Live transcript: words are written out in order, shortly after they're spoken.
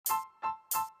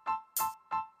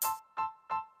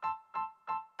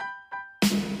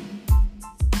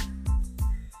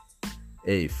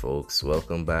Hey folks,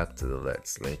 welcome back to the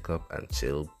Let's Link Up and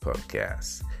Chill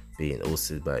podcast, being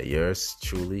hosted by yours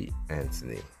truly,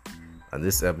 Anthony. On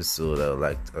this episode, I would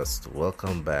like us to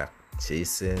welcome back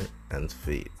Jason and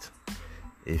Faith.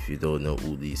 If you don't know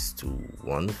who these two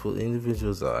wonderful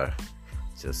individuals are,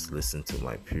 just listen to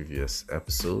my previous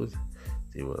episode.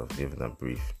 They will have given a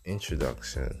brief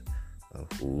introduction of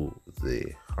who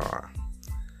they are.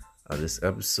 On this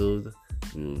episode,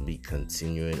 we will be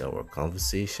continuing our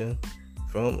conversation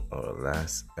from our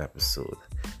last episode.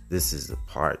 This is the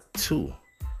part 2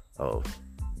 of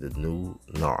the new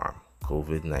norm,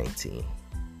 COVID-19.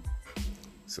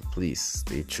 So please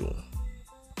stay tuned.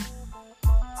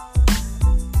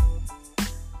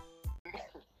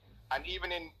 And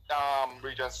even in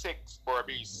Region 6,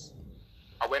 Berbice,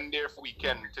 I went there for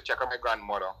weekend to check on my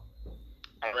grandmother.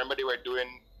 I remember they were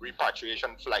doing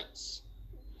repatriation flights.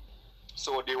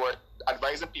 So they were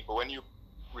advising people when you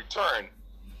return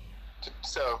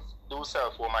to do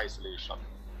self-home isolation.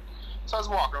 So I was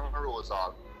walking on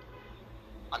Rosal,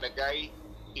 and the guy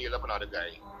hailed up another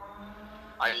guy.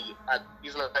 And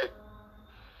he's like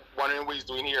wondering what he's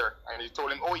doing here. And he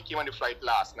told him, oh, he came on the flight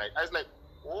last night. I was like,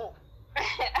 oh,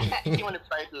 he came on the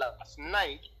flight last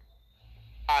night,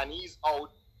 and he's out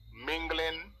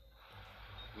mingling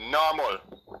normal.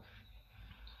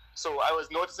 So I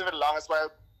was noticing for the longest while,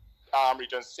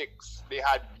 Region 6, they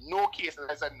had no cases.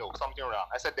 I said, no, something wrong.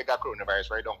 I said, they got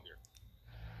coronavirus right down here.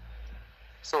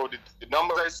 So the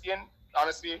numbers I'm seeing,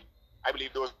 honestly, I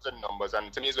believe those are the numbers.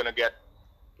 And to me, it's going to get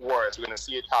worse. We're going to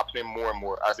see it happening more and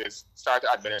more as they start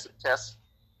to administer tests,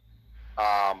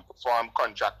 perform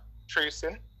contact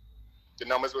tracing. The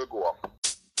numbers will go up.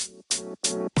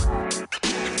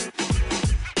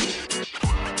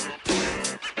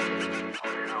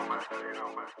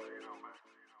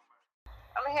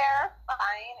 I'm here,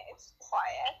 fine. It's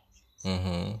quiet.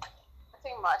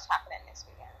 Nothing much happening this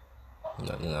weekend.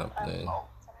 Nothing happening.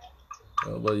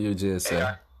 What about you, Jason?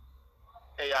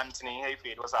 Hey, Anthony. Hey,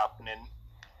 Faith. What's happening?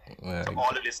 To Yeah.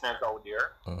 all the listeners out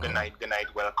there, good night.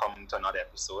 Welcome to another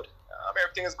episode.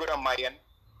 Everything is good on my end.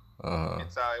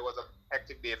 It was a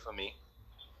hectic day for me,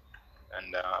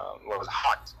 and it was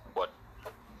hot, but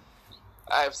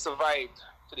I've survived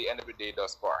to the end of the day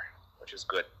thus far, which is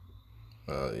good.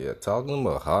 Yeah, talking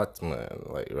about hot, man.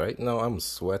 Like right now, I'm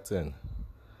sweating.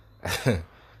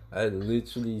 I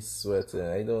literally sweating.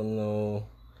 I don't know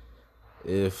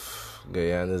if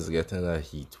Guyana is getting a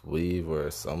heat wave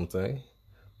or something,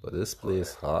 but this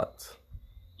place hot.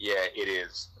 Yeah, it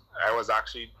is. I was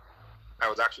actually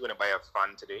going to buy a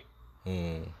fan today,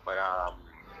 but I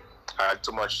had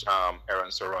too much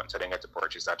errands to run, so I didn't get to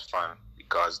purchase that fan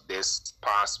because this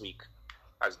past week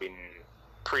has been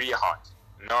pretty hot.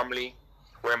 Normally,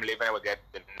 where I'm living, I would get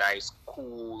the nice,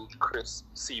 cool, crisp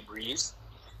sea breeze.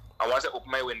 And once I open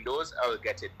my windows, I will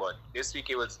get it. But this week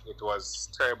it was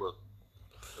terrible.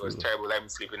 It was terrible. I'm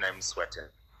sleeping, I'm sweating.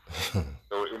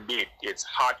 So indeed, it's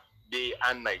hot day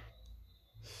and night.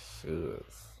 Sure.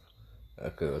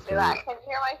 Okay. Can you hear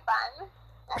my fan?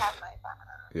 I have my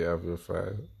fan. You have your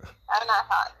fan. I'm not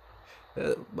hot.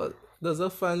 But does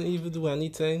a fan even do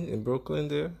anything in Brooklyn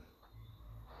there?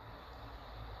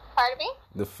 Pardon me?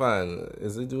 The fan,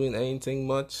 is it doing anything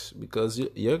much? Because your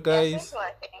Yes, guys, it's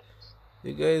working.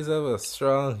 you guys have a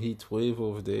strong heat wave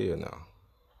over there, you know.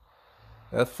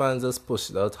 That fan just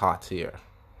pushed out hot here.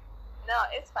 No,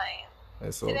 it's fine.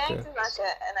 It's Tonight okay. is not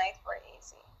a night for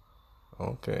AC.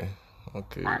 Okay.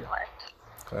 And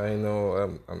work. I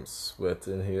know I'm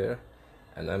sweating here,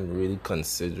 and I'm really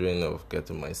considering of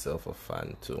getting myself a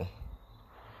fan too.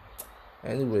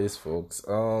 Anyways, folks,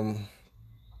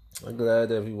 I'm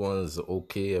glad everyone's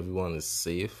okay, everyone is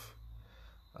safe.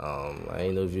 I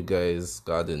don't know if you guys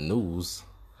got the news,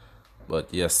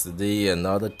 but yesterday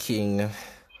another king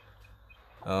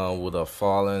would have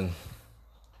fallen,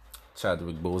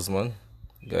 Chadwick Boseman.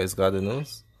 You guys got the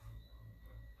news?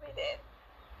 We did.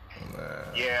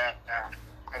 Yeah,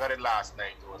 I got it last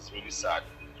night. It was really sad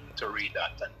to read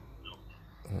that.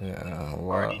 And Yeah,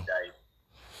 already wow. died.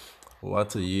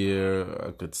 What a year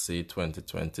I could say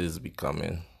 2020 is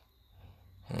becoming.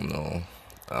 You know,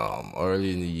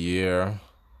 early in the year,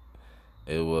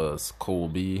 it was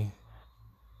Kobe,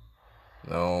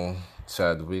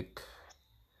 Chadwick,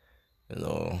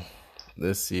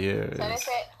 this year So is... is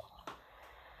it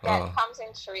that comes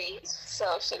in threes?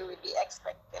 So should we be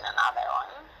expecting another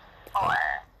one? Or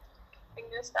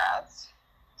fingers crossed?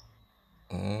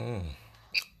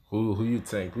 Who you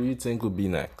think? Who you think would be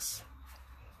next?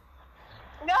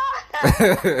 No!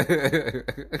 That's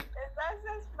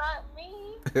just not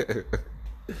me.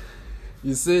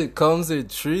 You say it comes in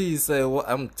trees. Say, well,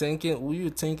 I'm thinking, who you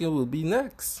thinking will be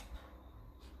next?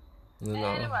 You know,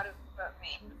 Anybody but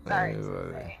me. Sorry,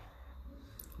 anybody. sorry.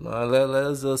 No,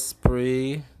 let's just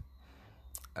pray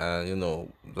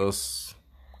and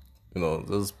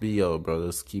just be our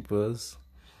brothers keepers.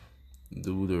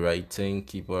 Do the right thing,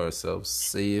 keep ourselves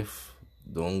safe.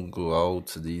 Don't go out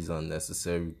to these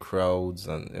unnecessary crowds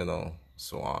and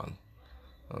so on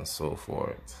and so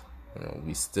forth.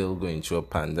 We still going through a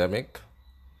pandemic,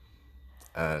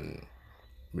 and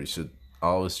we should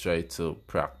always try to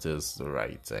practice the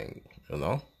right thing.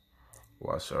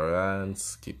 Wash our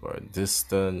hands, keep our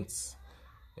distance.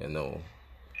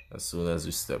 As soon as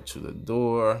we step through the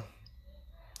door,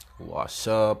 wash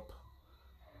up,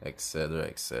 etc.,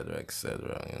 etc.,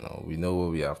 etc. We know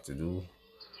what we have to do.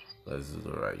 Let's do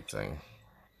the right thing.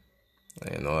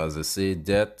 As I say,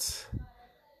 death.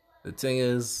 The thing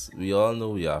is, we all know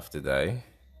we have to die,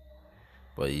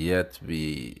 but yet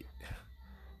we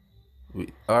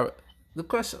are. The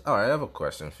question. Oh, I have a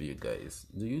question for you guys.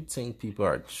 Do you think people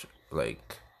are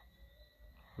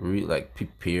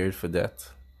prepared for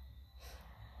that?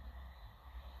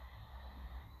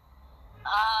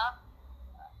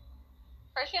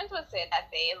 Christians would say that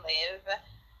they live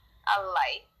a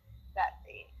life that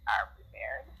they are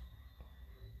prepared.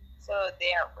 So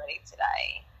they are ready to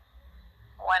die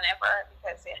whenever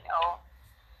because they know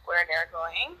where they're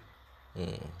going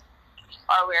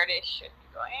or where they should be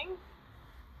going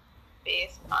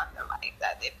based on the life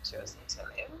that they've chosen to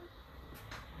live.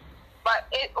 But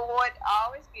it would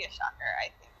always be a shocker, I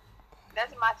think. It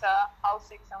doesn't matter how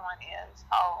sick someone is,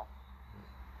 how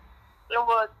it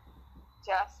would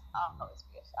just always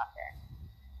be a shocker.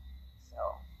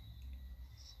 So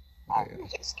I'm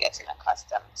just getting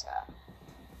accustomed to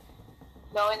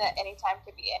knowing that any time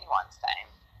could be anyone's time.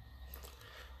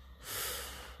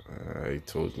 I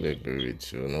totally agree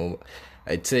with you.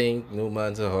 I think no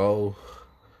matter how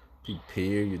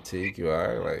prepared you think you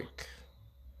are,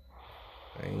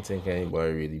 I don't think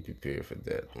anybody really prepared for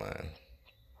that, man.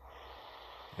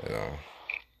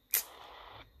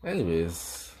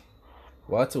 Anyways,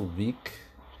 what a week.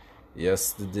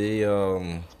 Yesterday,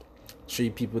 3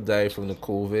 people died from the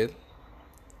COVID.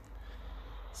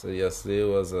 So yesterday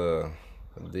was a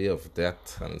day of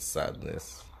death and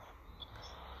sadness.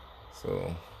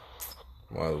 So,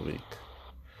 what a week.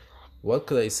 What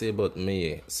could I say about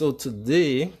me? So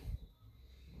today,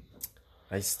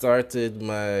 I started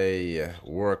my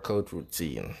workout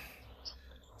routine.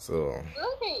 So,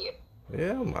 Look at you.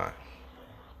 Yeah, man.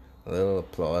 A little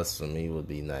applause for me would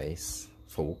be nice.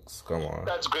 Folks, come on.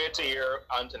 That's great to hear,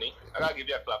 Anthony. I gotta give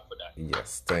you a clap for that.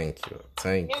 Yes, thank you.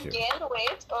 Thank You you. gained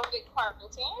weight over the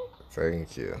quarantine?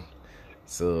 Thank you.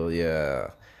 So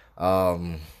yeah.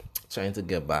 Trying to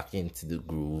get back into the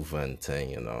groove and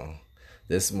thing.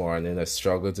 This morning I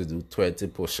struggled to do 20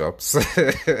 push-ups.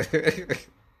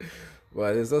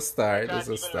 But it's a start. It's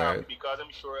a start. Because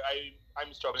I'm sure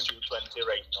I'm struggling to do 20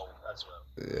 right now as well.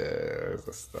 Yeah, it's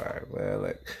a start.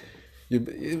 Well,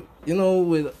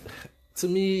 to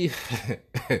me,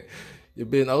 you've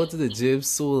been out of the gym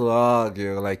so long,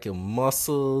 your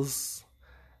muscles,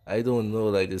 I don't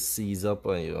know, they seize up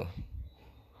on you.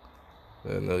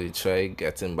 You try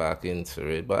getting back into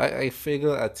it. But I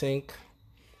think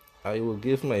I will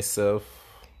give myself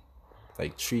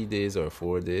 3 days or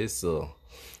 4 days, so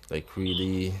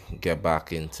really get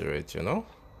back into it,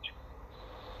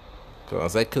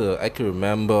 Because I could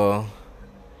remember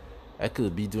I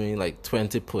could be doing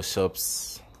 20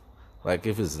 push-ups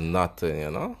if it's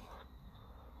nothing,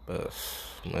 But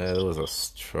man, it was a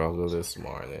struggle this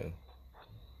morning.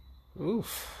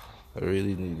 Oof, I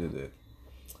really needed it.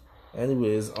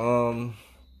 Anyways, so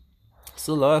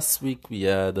last week we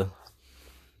had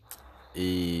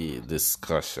a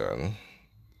discussion,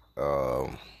 a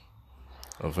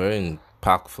very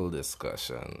impactful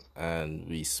discussion, and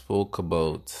we spoke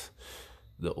about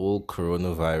the old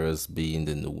coronavirus being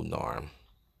the new norm,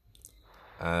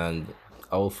 and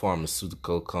our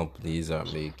pharmaceutical companies are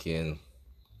making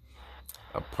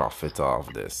a profit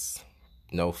off this.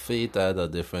 Now, Faith had a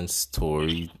different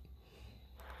story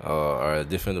or a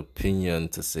different opinion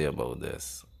to say about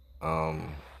this.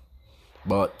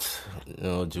 But,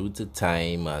 due to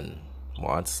time and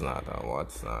what's not,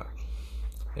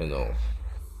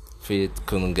 Faith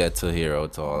couldn't get to hear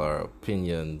out all our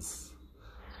opinions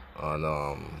on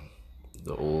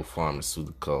the old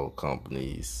pharmaceutical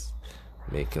companies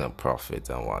making a profit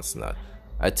and what's not.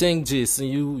 I think, Jason,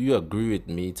 you agree with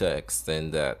me to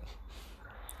extend that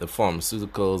the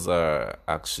pharmaceuticals are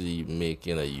actually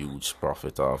making a huge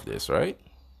profit off this, right?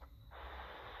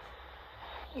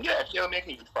 Yeah, they'll make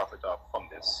a huge profit off from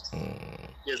this.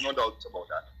 There's no doubt about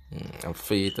that. And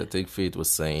I think Faith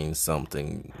was saying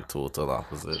something total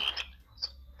opposite.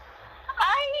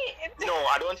 It's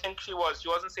don't think she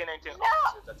wasn't saying anything No.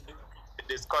 opposite. I think the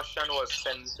discussion was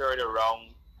centered around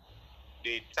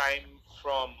the time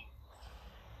from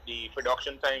the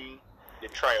production time, the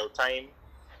trial time,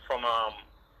 from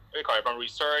from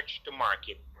research to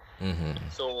market. Mm-hmm.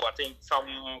 So I think some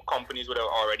companies would have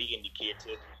already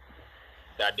indicated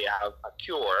that they have a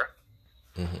cure,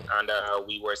 and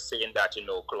we were saying that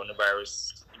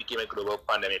coronavirus became a global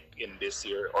pandemic in this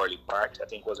year early part. I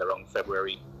think it was around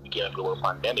February became a global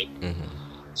pandemic.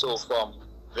 So from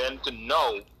then to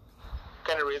now,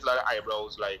 kind of raised a lot of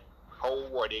eyebrows. Like, how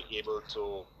were they able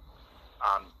to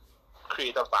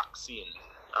create a vaccine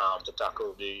to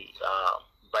tackle the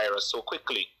virus so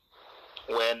quickly,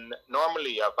 when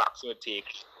normally a vaccine would take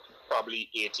probably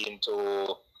 18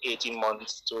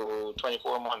 months to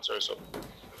 24 months or so.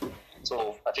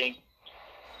 So I think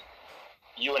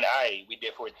you and I, we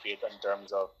therefore with faith in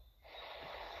terms of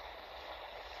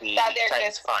the That they're time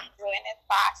just span. doing it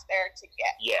faster to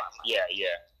get.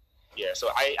 Yeah. So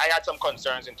I had some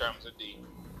concerns in terms of the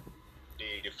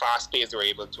fast pace they were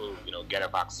able to get a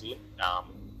vaccine.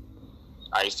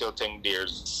 I still think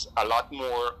there's a lot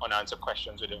more unanswered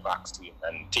questions with the vaccine,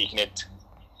 and taking it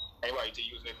anyway to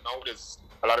using it now, there's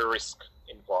a lot of risk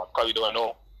involved because we don't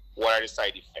know what are the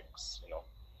side effects.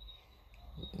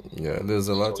 Yeah, there's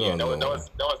a lot So yeah, on that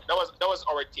was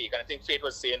our take, and I think Faith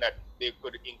was saying that they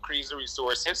could increase the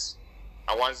resources,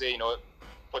 and once they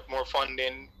put more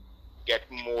funding, get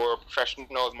more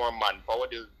professionals, more manpower,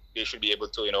 they should be able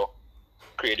to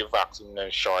create a vaccine in a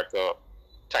shorter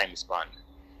time span.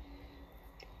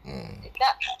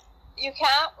 That you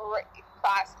can't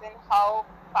fasten how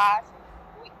fast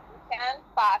we can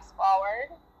fast forward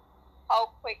how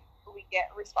quick we get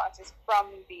responses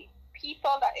from the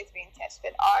people that is being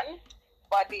tested on,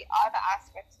 but the other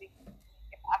aspects we can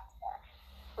get faster.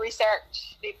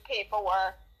 Research, the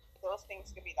paperwork, those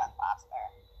things can be done faster.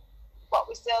 But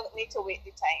we still need to wait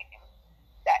the time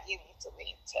that you need to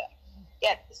wait to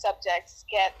get the subjects,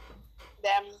 get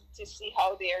them to see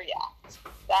how they react.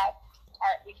 That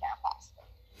part we can't faster.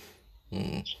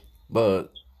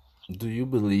 But do you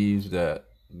believe that,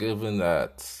 given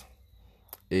that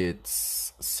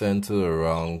it's centered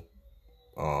around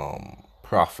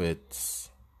profits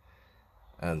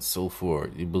and so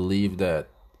forth, you believe that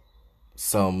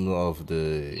some of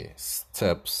the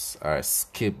steps are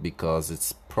skipped because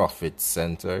it's profit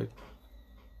centered?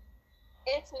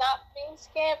 It's not being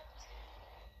skipped.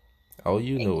 How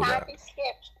you know It can't that? be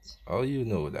skipped How you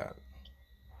know that?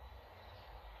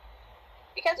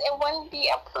 because it wouldn't be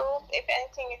approved if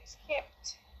anything is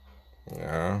skipped.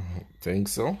 Yeah, think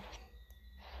so?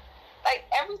 Like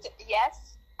everything,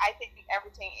 yes, I think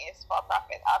everything is for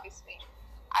profit. Obviously,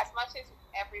 as much as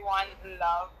everyone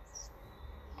loves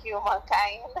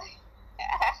humankind,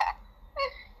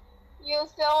 you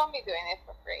still won't be doing it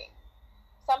for free.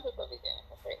 Some people will be doing it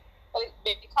for free, but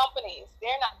the companies,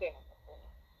 they're not doing it for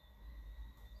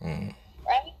free,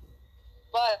 right?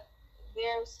 But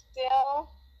there's still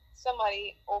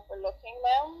somebody overlooking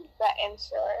them that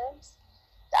ensures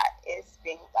that is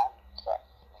being done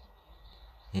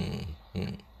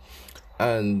correctly.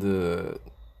 And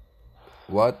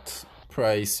what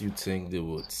price you think they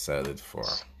would sell it for?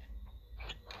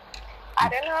 I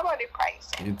don't know about the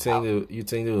pricing. You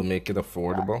think they will make it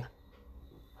affordable?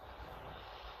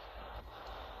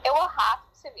 It will have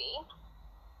to be.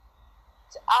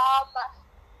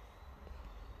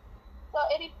 So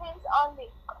it depends on the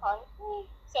country.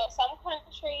 So some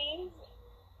countries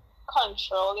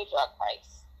control the drug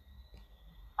price,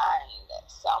 and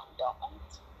some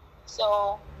don't.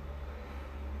 So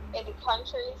in the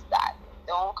countries that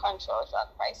don't control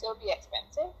drug price, it will be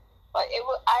expensive. But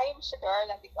I'm sure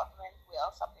that the government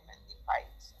will supplement the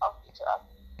price of the drug.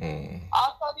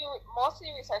 Also, most of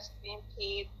the research is being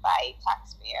paid by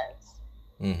taxpayers.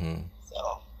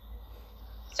 So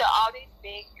all these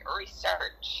big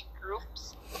research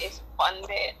groups are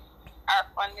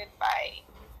funded by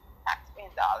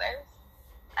taxpaying dollars,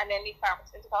 and then the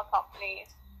pharmaceutical companies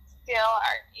still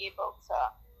are able to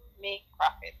make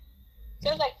profit. So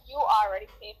it's like you already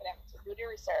pay for them to do the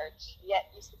research,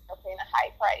 yet you still paying a high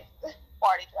price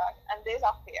for the drug, and this is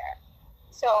not fair.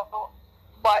 So,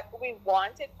 but we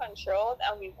want it controlled,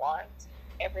 and we want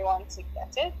everyone to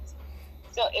get it.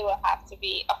 So it will have to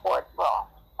be affordable,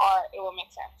 or it will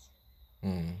make sense.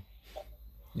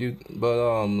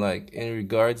 Like in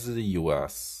regards to the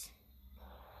U.S.,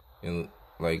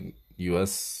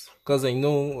 because I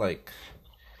know like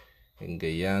in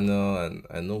Guyana and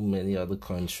I know many other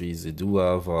countries, they do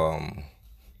have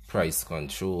price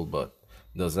control, but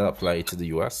does that apply to the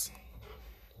U.S.?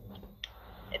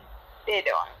 They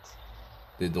don't.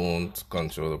 They don't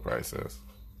control the prices.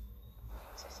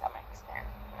 To some extent.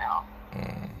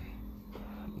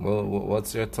 Well,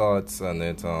 what's your thoughts on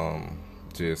it,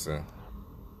 Jason?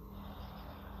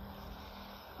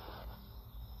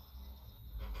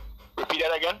 Repeat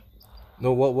that again.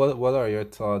 No, what are your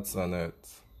thoughts on it?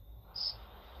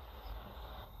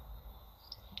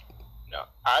 No,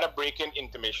 I had a break-in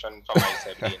intermission from my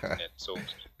side of the internet. So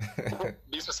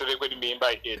be specific what you mean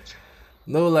by it.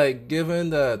 No, like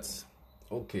given that,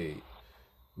 okay,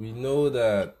 we know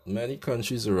that many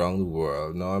countries around the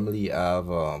world normally have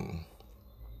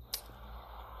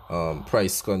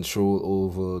price control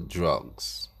over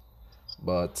drugs,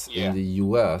 but in Yeah. the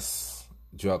U.S.,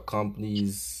 drug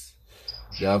companies,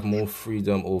 they have more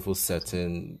freedom over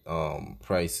setting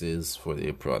prices for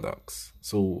their products.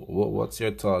 So, what's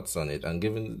your thoughts on it? And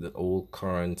given the whole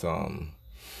current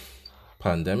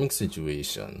pandemic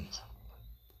situation,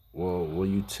 what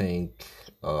do you think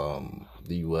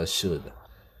the U.S. should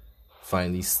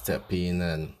finally step in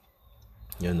and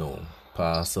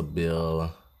pass a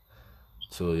bill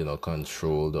to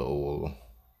control the whole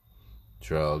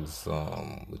drugs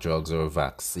or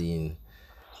vaccine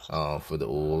for the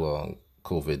whole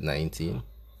COVID-19?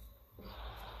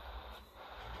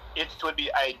 It would be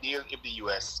ideal if the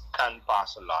US can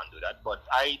pass a law and do that, but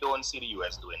I don't see the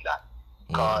US doing that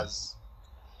because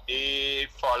they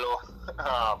follow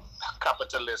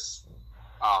capitalist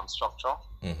structure.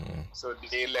 So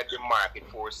they let the market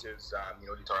forces,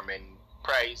 determine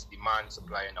price, demand,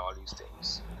 supply, and all these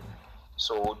things.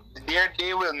 So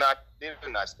they will not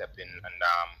step in and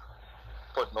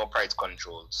put no price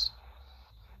controls.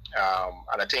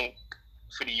 And I think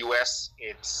for the US,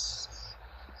 it's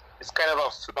kind of a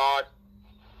flawed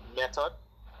method.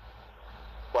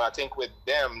 But I think with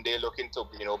them, they're looking to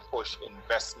push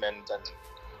investment and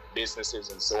businesses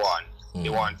and so on. They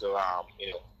want to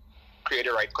create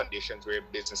the right conditions where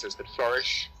businesses could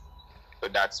flourish. So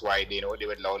that's why they would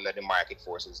let the market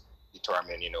forces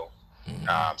determine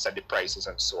set the prices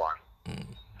and so on.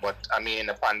 But I mean,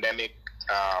 a pandemic,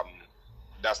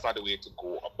 that's not the way to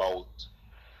go about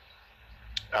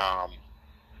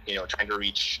trying to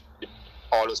reach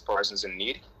all those persons in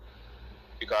need.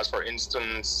 Because, for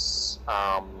instance,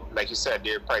 like you said,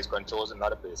 there are price controls in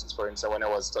other places. For instance, when I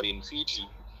was studying Fiji,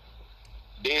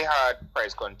 they had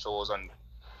price controls on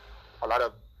a lot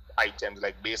of items,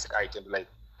 like basic items like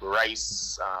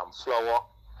rice, flour.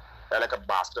 They're like a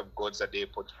basket of goods that they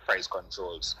put price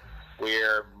controls,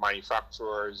 where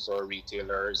manufacturers or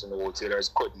retailers and wholesalers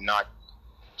could not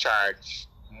charge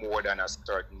more than a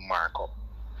certain markup,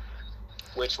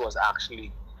 which was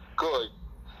actually good,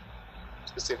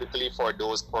 specifically for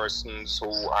those persons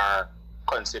who are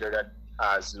considered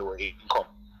as low income.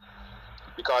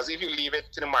 Because if you leave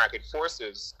it to the market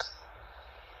forces,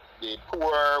 the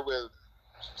poor will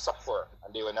suffer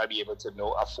and they will not be able to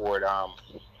afford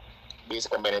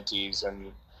basic amenities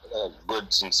and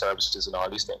goods and services and all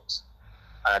these things.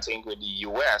 And I think with the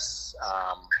US,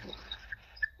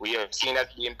 we have seen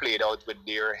that being played out with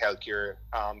their healthcare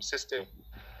system.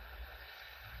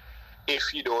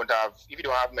 If you don't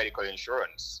have medical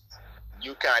insurance,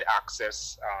 you can't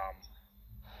access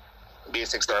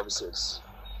basic services.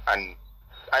 And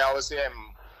I always say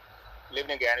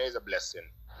living in Ghana is a blessing,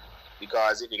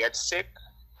 because if you get sick,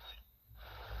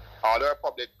 although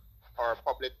public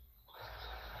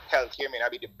healthcare may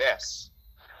not be the best,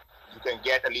 you can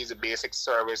get at least the basic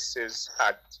services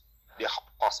at the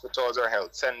hospitals or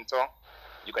health center.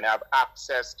 You can have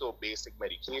access to basic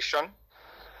medication,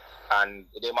 and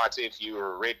it doesn't matter if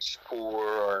you're rich, poor,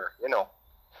 or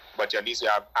but at least you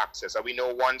have access. And we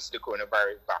know once the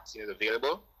coronavirus vaccine is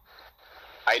available,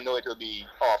 I know it will be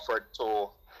offered to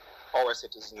our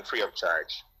citizens free of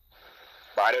charge.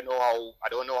 But I don't know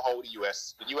how the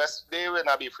US, they will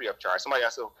not be free of charge. Somebody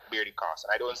has to bear the cost.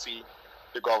 And I don't see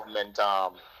the government,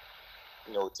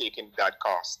 taking that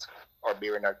cost or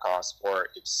bearing that cost for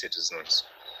its citizens.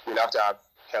 We'll have to have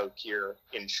healthcare,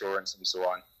 insurance, and so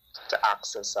on to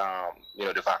access,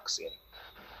 the vaccine.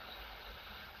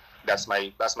 That's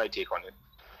my take on it.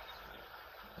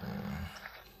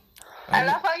 I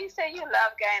love how you say you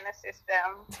love Ghana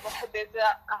system. There's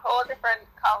a whole different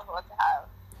convo to have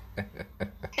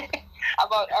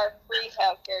about our free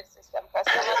healthcare system, because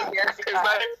some of your it's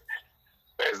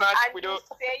not, and you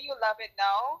say you love it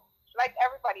now, like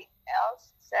everybody else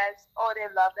says, oh, they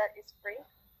love that it's free,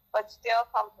 but still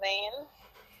complain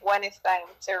when it's time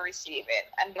to receive it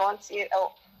and don't see it.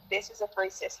 Oh, this is a free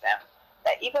system.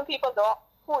 That even people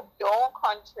who don't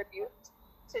contribute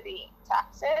to the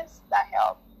taxes that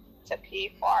help to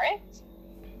pay for it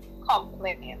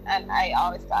complain, and I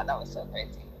always thought that was so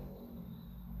crazy.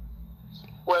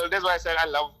 Well, that's why I said I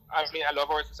love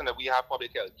our system that we have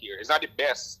public health care. It's not the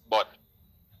best, but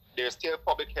there's still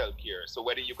public health care. So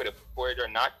whether you could afford it or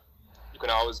not, you can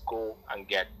always go and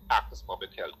get access to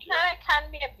public health care. And it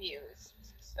can be abused.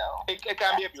 So it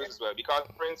can be abused as well. Because,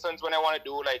 for instance, when I want to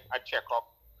do like a checkup,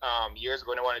 years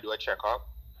ago when I want to do a checkup,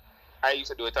 I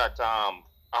used to do it at a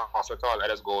hospital. I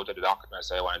just go to the doctor and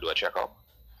say I want to do a checkup,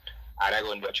 and I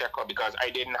go and do a checkup because I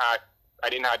didn't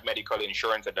have medical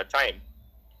insurance at that time.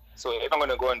 So if I'm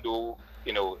going to go and do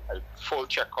a full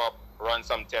checkup, run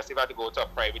some tests, if I have to go to a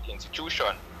private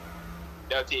institution,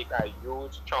 they'll take a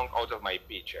huge chunk out of my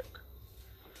paycheck.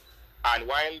 And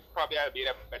while probably I'll be in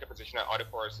a better position than other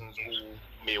persons who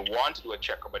may want to do a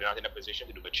checkup, but they're not in a position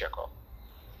to do a checkup.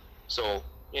 So,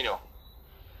 yeah.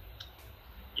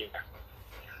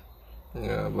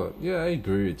 Yeah, but I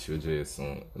agree with you,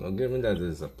 Jason. Given that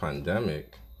there's a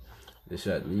pandemic, they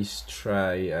should at least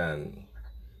try and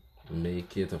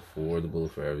make it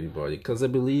affordable for everybody. Because I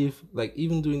believe, like,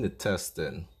 even doing the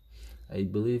testing, I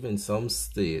believe in some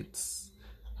states,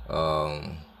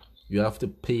 you have to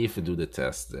pay to do the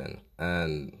testing,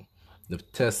 and the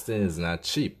testing is not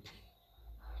cheap.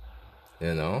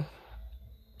 I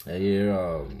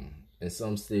hear in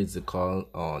some states they're calling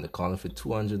for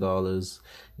 $200.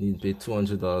 You need to pay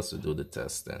 $200 to do the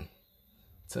testing.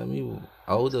 Tell me,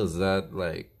 how does that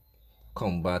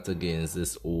combat against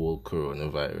this old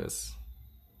coronavirus?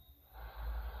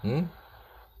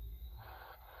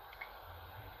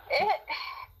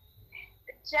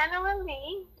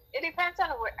 Generally, it depends on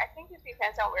where. I think it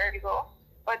depends on where to go.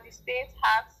 But the states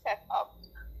have set up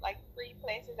free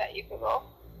places that you could go.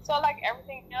 So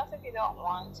everything else, if you don't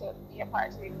want to be a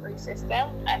part of the free system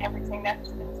and everything that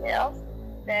entails,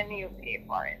 then you pay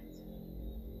for it.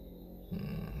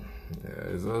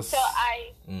 So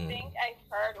I think I've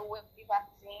heard with the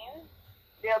vaccine,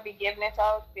 they'll be giving it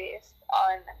out based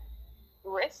on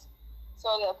risk.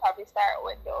 So they'll probably start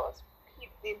with the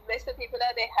list of people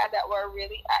that they had that were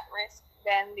really at risk,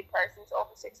 then the persons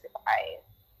over 65,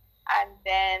 and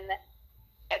then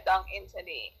get down into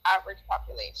the average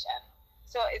population.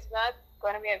 So it's not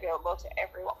going to be available to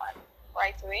everyone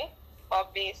right away,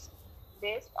 but based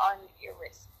on your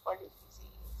risk for the disease.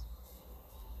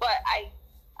 But I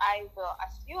will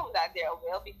assume that there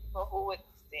will be people who would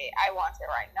say, I want it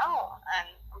right now, and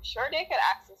I'm sure they could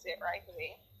access it right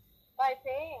away by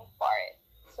paying for it.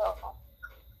 So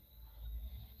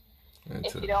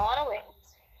if you don't want to wait,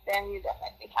 then you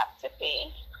definitely have to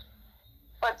pay.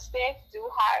 But states do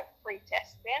have free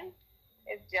testing.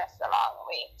 It's just a long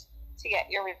wait to get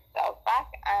your result back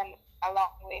and a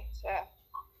long wait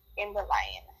in the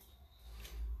line.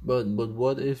 But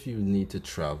what if you need to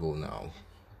travel now?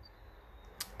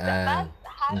 That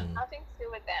has nothing to do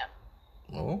with them.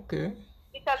 Okay.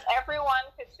 Because everyone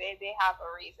could say they have a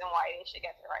reason why they should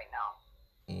get it right now.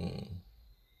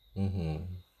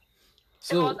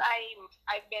 Suppose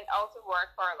I've been out of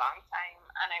work for a long time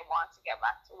and I want to get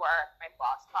back to work. My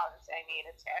boss called and said I need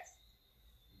a test.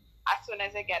 As soon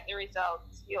as I get the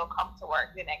results, you'll come to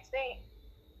work the next day.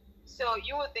 So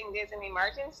you would think there's an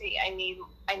emergency. I need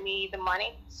the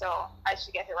money, so I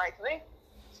should get it right away.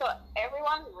 So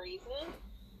everyone's reason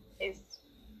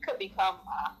could become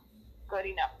a good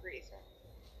enough reason.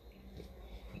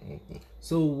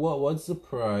 So what's the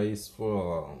price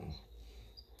for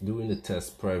doing the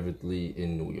test privately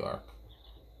in New York?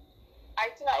 I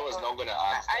was not going to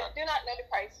ask that. I do not know the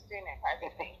price of doing it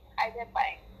privately. I did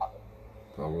buy it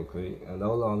publicly. And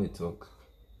how long it took?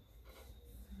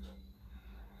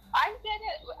 I did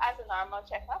it as a normal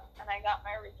checkup, and I got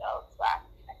my results back,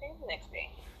 I think, the next day.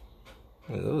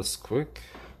 Yeah, that was quick.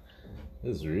 It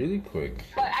was really quick.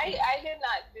 But I did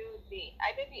not do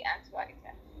I did the antibody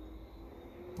test.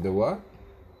 The what?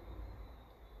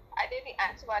 I did the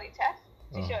antibody test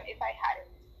to show if I had it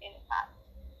in the past.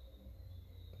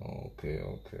 Okay.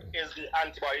 Is the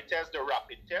antibody test the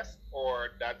rapid test,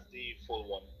 or that's the full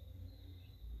one?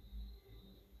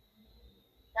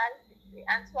 That's the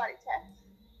antibody test.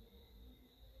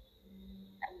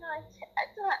 I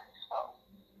do not know.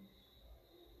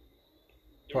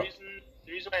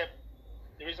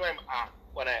 The reason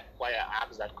why I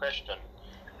asked that question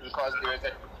is because there is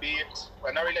a debate,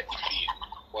 well, not really a debate,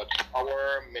 but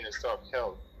our Minister of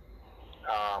Health,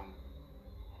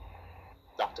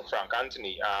 Dr. Frank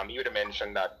Anthony, he would have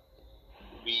mentioned that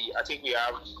I think we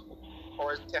have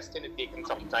our testing is taking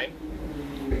some time,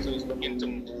 so he's looking to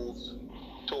move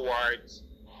towards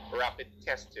rapid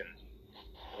testing,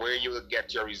 where you will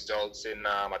get your results in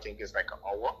I think it's like an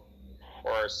hour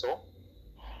or so.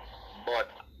 But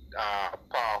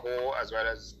PAHO as well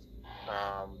as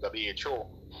WHO,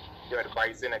 they're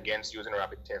advising against using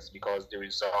rapid tests because the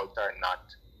results are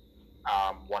not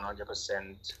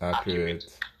 100%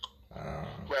 accurate.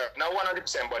 Well, not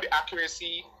 100%, but the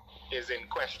accuracy is in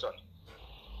question.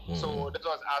 So that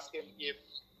was asking if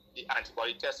the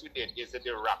antibody test you did, is it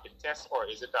the rapid test or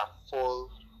is it a full,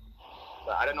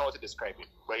 I don't know how to describe it,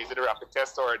 but is it a rapid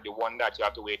test or the one that you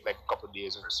have to wait like a couple of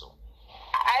days or so?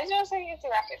 I don't think it's a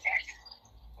rapid test.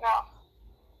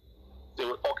 No.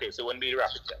 Okay, so it wouldn't be the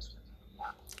rapid test.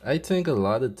 I think a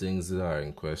lot of things are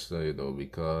in question, you know,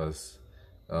 because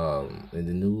in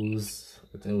the news,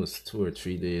 I think it was 2 or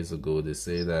 3 days ago, they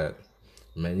say that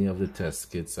many of the test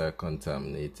kits are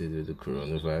contaminated with the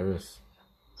coronavirus.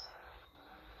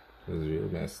 It was real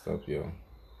messed up, yo.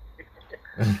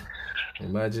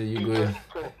 Imagine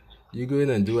you go in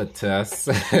and do a test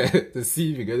to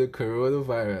see if you get the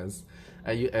coronavirus,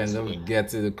 and you end up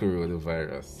getting the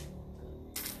coronavirus.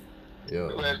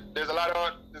 Yo. Well, there's a lot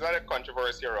of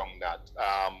controversy around that.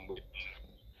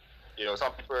 You know,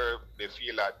 some people, they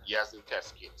feel that yes, the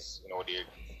test kits, you know,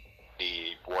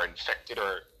 they were infected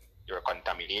or they were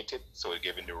contaminated, so they're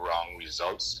giving the wrong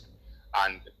results.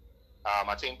 And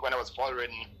I think when I was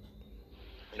following,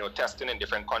 you know, testing in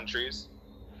different countries,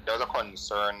 there was a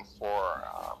concern for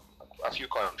a few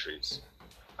countries.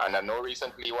 And I know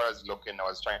recently when I was looking, I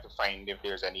was trying to find if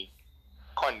there's any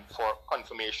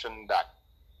confirmation that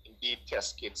indeed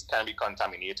test kits can be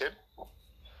contaminated.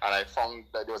 And I found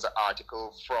that there was an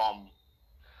article from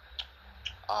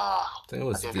I think it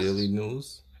was Daily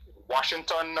News,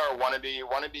 Washington, or one of the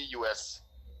US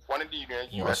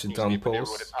Washington newspaper, Post. they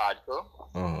wrote an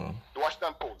article. The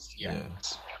Washington Post, yeah.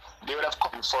 They would have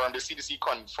confirmed, the CDC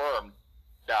confirmed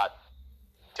that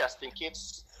testing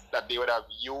kits that they would have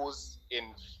used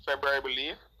in February, I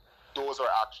believe, those are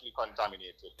actually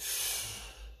contaminated.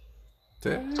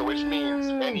 Damn. So which means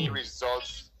any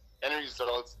results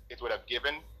it would have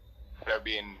given would have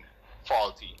been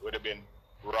faulty, would have been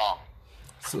wrong.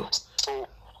 So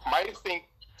my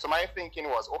thinking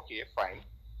was, okay, fine.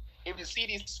 If the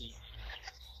CDC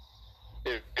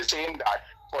is saying that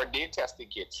for their testing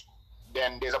kits,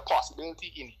 then there's a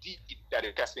possibility indeed that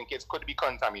the testing kits could be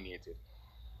contaminated.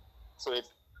 So it's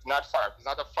not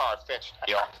a far-fetched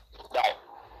idea that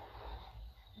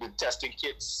the testing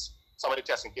kits, some of the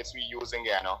testing kits we use in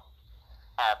Ghana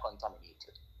are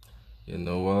contaminated. You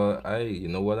know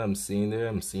what I'm seeing there?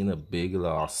 I'm seeing a big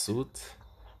lawsuit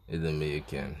in the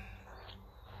making.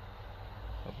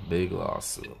 A big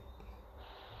lawsuit.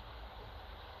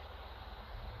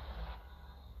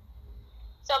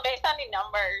 So based on the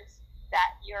numbers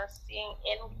that you're seeing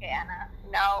in Ghana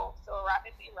now, so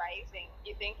rapidly rising,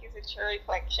 you think it's a true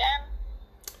reflection,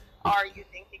 or you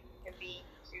think it could be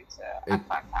due to a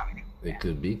contaminated It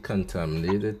could be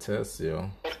contaminated tests, yo.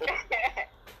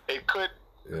 It could.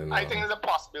 You know. I think there's a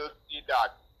possibility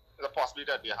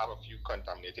that they have a few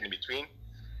contaminated in between.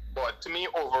 But to me,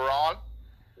 overall,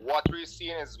 what we're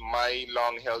seeing is my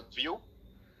long-held view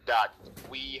that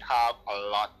we have a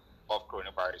lot of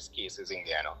coronavirus cases in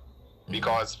Ghana.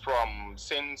 Because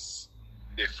since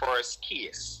the first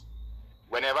case,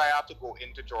 whenever I have to go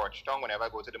into Georgetown, whenever I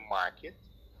go to the market,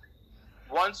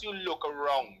 once you look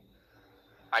around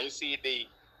and you see the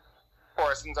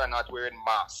persons are not wearing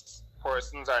masks,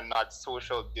 persons are not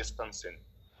social distancing,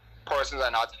 persons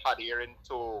are not adhering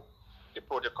to the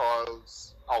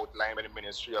protocols outlined by the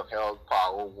Ministry of Health,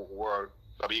 PAHO, World,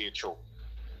 WHO.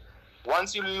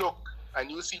 Once you look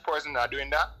and you see persons not doing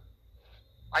that,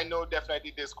 I know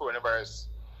definitely this coronavirus,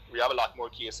 we have a lot more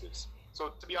cases.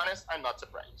 So to be honest, I'm not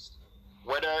surprised.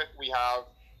 Whether we have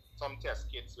some test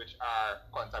kits which are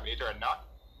contaminated or not,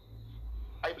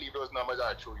 I believe those numbers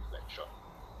are a true reflection.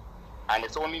 And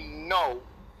it's only now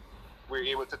we're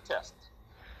able to test.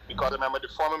 Because remember, the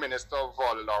former minister,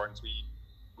 Val Lawrence,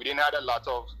 we didn't have a lot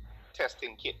of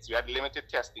testing kits. We had limited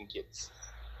testing kits.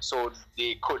 So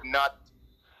they could not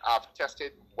have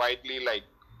tested widely like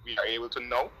we are able to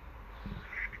now.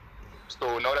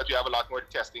 So now that we have a lot more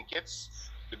testing kits,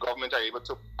 the government are able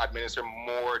to administer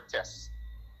more tests.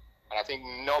 And I think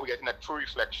now we're getting a true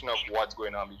reflection of what's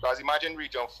going on. Because imagine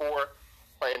Region 4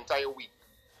 for an entire week.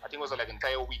 I think it was like an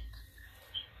entire week.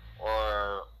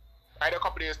 Or either a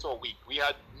couple days to a week. We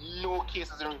had no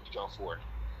cases in Region 4.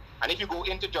 And if you go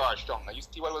into Georgetown and you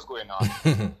see what was going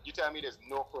on, you tell me there's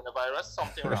no coronavirus,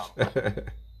 something wrong.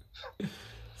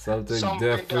 Something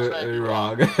definitely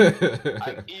wrong.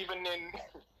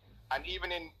 And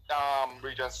even in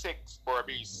Region 6,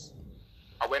 Berbice,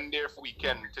 I went there for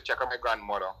weekend to check on my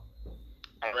grandmother.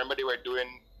 I remember they were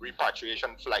doing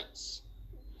repatriation flights.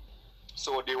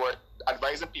 So they were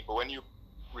advising people when you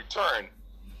return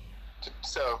to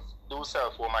do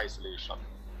self-home isolation.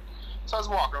 So I was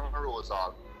walking on the roads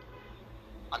all,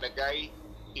 and the guy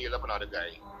hailed up another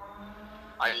guy.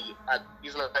 And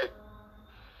he's like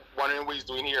wondering what he's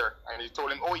doing here. And he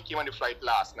told him, oh, he came on the flight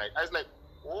last night. I was like,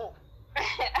 oh,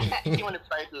 He came on the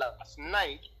flight last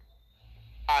night,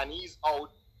 and he's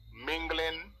out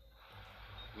mingling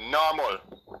normal.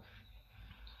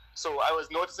 So I was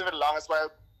noticing for the longest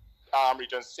while,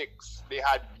 Region 6, they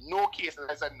had no cases.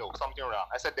 I said, no, something wrong.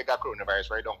 I said, they got coronavirus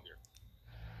right down here.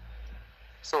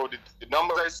 So the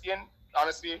numbers I'm seeing,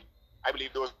 honestly, I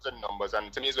believe those are the numbers.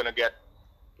 And to me, it's going to get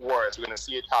worse. We're going to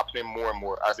see it happening more and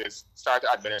more as they start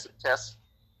to administer tests,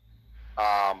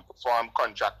 perform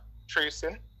contact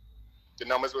tracing. The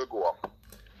numbers will go up.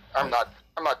 I'm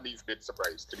not least bit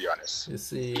surprised, to be honest. You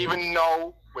see, Even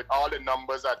now, with all the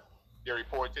numbers that they're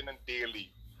reporting on daily,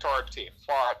 30,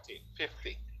 40,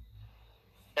 50.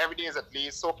 Every day is at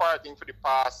least, so far I think for the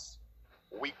past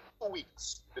week, 2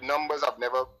 weeks, the numbers have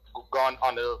never gone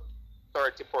under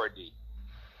 30 per day.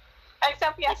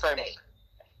 Except yesterday.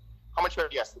 How much were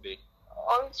yesterday?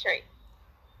 Only 3.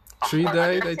 3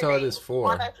 died? I thought it's 4.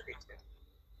 One or 3.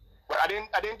 But I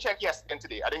didn't check yesterday and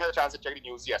today. I didn't have a chance to check the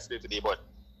news yesterday and today, but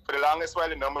for the longest while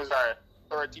the numbers are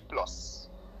 30 plus.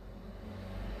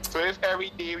 So if every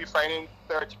day we're finding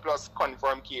 30 plus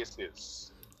confirmed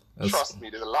cases, trust me,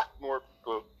 there's a lot more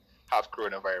people have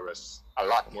coronavirus. A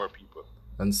lot more people.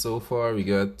 And so far we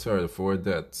got 34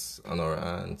 deaths on our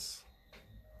hands.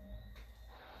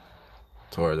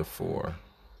 34.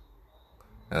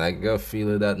 And I got a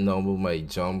feeling that number might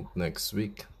jump next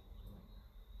week.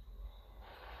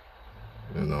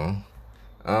 You know.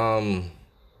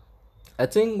 I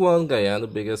think one Guyana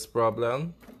biggest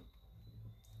problem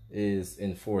is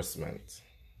enforcement.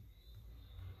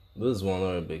 This is one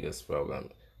of the biggest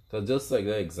problems. Cause just like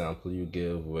the example you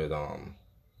give with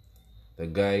the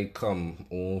guy come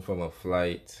home from a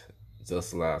flight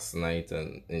just last night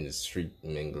and in the street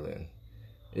mingling.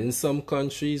 In some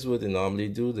countries, what they normally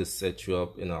do, they set you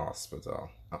up in a hospital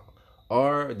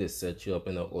or they set you up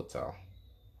in a hotel.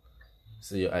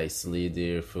 So you isolate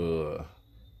there for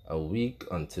a week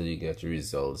until you get your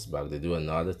results back. They do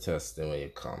another testing when you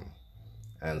come.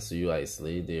 And so you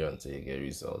isolate there until you get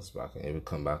results back. And if you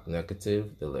come back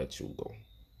negative, they let you go.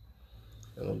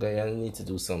 You know, Guyana need to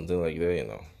do something like that, you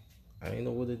know. I don't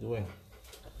know what they're doing.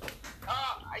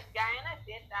 Guyana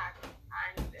did that,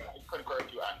 and I concur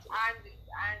with you, Anthony.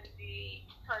 and the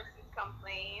persons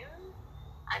complained,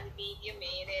 and the media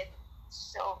made it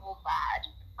so bad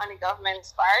on the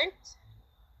government's part.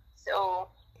 So,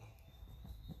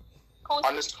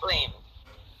 who's to blame?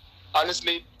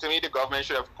 Honestly, to me, the government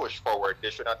should have pushed forward. They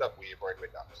should not have wavered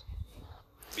with that.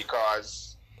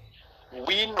 Because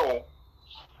we know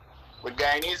with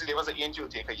Guyanese, they was an angel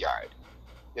take a yard.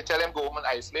 You tell them go home and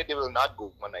isolate, they will not go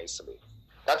home and isolate.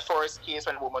 That first case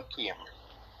when the woman came,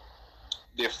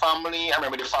 the family, I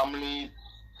remember the family,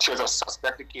 she was a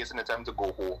suspected case in the time to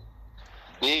go home.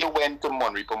 They went to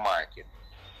Monrepo Market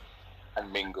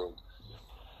and mingled.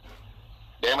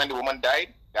 Then when the woman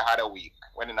died, they had a week.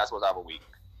 When they're not supposed to have a week.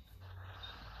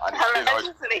 And they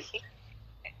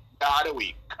had a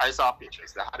week. I saw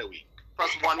pictures. They had a week.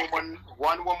 Plus one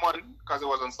woman, because it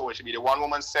was on social media, one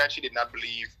woman said she did not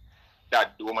believe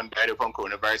that the woman died from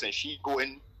coronavirus and she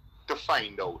going to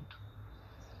find out.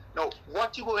 Now,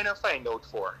 what you going to find out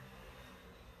for?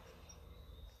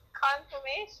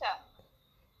 Confirmation.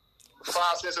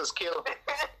 Fastness is kill.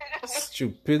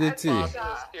 Stupidity. Fastness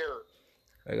is kill.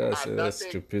 I gotta say that's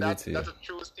stupidity. That's a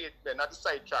true statement, not a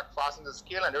sidetrack. Fastness is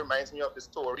kill, and it reminds me of the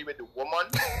story with the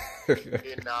woman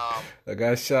in I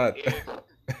got shot.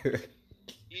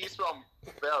 He's from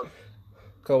Belgium.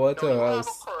 Come on, you have us.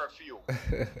 a curfew.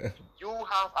 You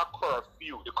have a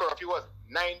curfew. The curfew was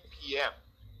 9 p.m.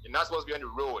 You're not supposed to be on the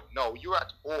road. No, you're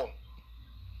at home.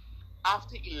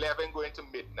 After 11 going to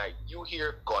midnight, you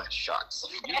hear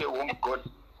gunshots. You get home good.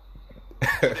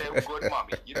 You get home good,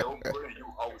 mommy. You get home good in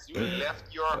your house. You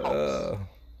left your house.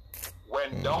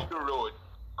 Went down the road,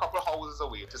 couple of houses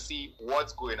away to see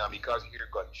what's going on because you hear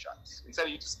gunshots. Instead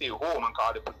of you to stay home and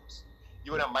call the police,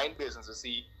 you would have mind business to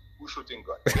see who's shooting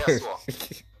guns. Guess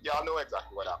what? Y'all know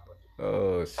exactly what happened.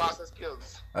 Oh, shit. Fastest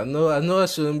kills. I know I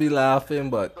shouldn't be laughing,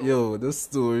 but yo, this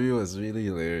story was really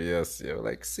hilarious, yo.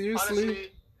 Like, seriously?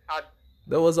 Honestly,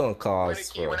 that was on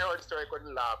cause, when I heard the story, I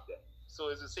couldn't laugh then. So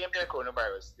it's the same thing with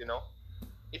coronavirus, you know?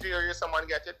 If you hear someone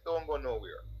get it, don't go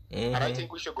nowhere. Mm-hmm. And I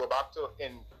think we should go back to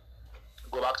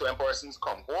when persons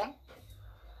come home.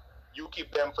 You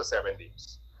keep them for 7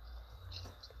 days.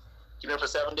 Keep them for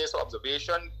 7 days for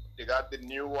observation. They got the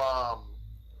new,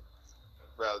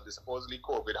 the supposedly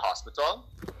COVID hospital.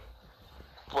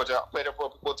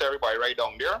 Put everybody right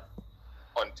down there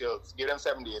until give them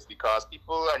 7 days because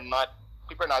people are not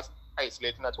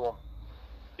isolating at home.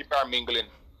 People are mingling.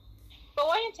 But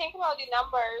when you think about the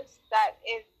numbers,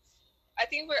 I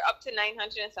think we're up to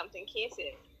 900 and something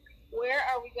cases. where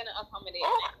are we gonna accommodate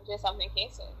Oh. them? Just something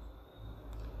cases.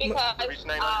 We Because reached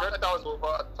 900. That was over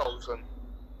 1,000.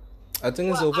 I think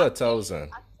it's well, over active,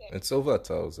 1,000. active. It's over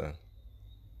 1,000.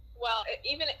 Well,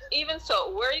 even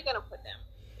so, where are you gonna put them?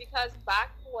 Because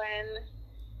back when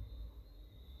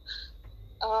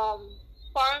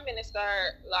Foreign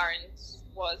Minister Lawrence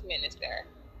was minister,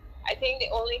 I think they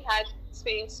only had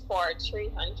space for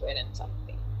 300 and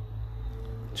something.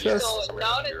 Just So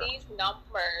now that these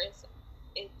numbers,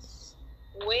 it's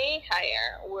way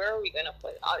higher. Where are we gonna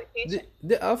put all the patients?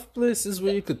 There are places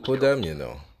where you could put them, you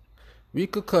know. We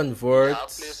could We have convert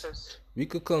places.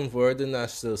 the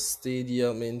National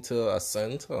Stadium into a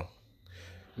center.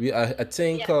 I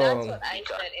think Yeah, that's what I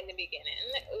said in the beginning.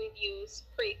 We'd use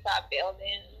prefab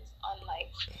buildings on like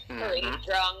parade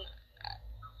ground.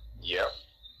 Yep.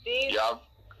 These You have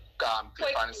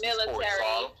quick Fancy Sports military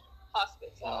Hall.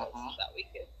 hospitals Mhm. that we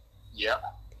could. Yep.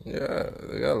 yeah,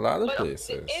 there are a lot of But places.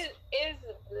 is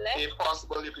less. If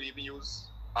possible, you could even use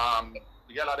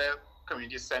we got a lot of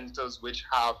community centers which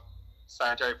have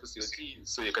sanitary facilities,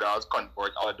 so you could also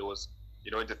convert all of those,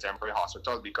 into temporary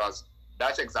hospitals, because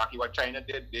that's exactly what China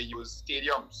did. They used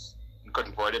stadiums and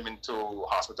convert them into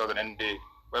hospitals, and then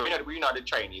we're not the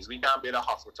Chinese. We can't build a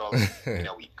hospital in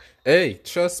a week. Hey,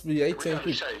 trust me, I We're think not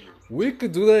the Chinese. we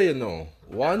could do that, you know.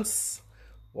 Once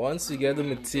we get the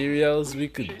materials, we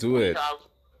could do We it. have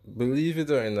Believe it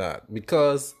or not.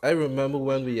 Because I remember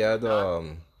when we had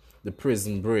the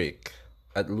prison break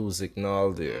at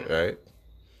Lusignol there, right?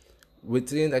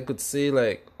 Within, I could say,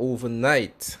 like,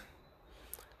 overnight,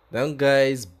 them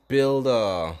guys build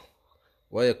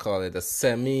what you call it, a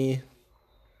semi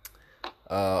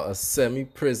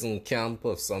prison camp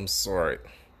of some sort.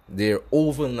 They're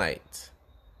overnight.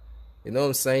 You know what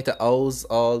I'm saying? To house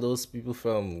all those people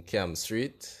from Camp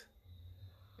Street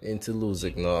into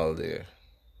Lusignol there.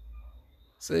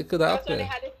 So it could That's when they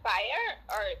happen. had a fire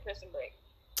or a prison break.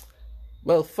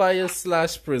 Well,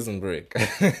 fire/prison break.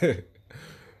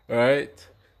 Right?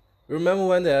 Remember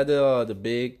when they had the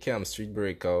big Camp Street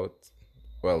breakout?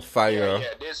 Well, fire.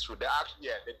 Yeah, that's true. They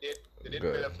did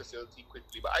build a Good. facility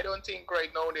quickly, but I don't think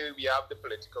right now we have the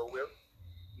political will,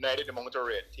 neither the amount of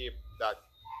red tape that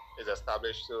is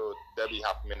established, so they'll be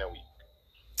happening in a week.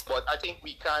 But I think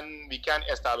we can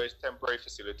establish temporary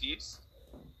facilities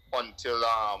until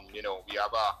we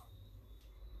have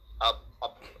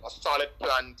a solid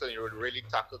plan to really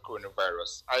tackle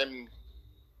coronavirus.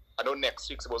 I know next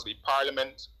week's supposed to be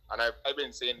Parliament, and I've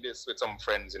been saying this with some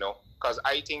friends, because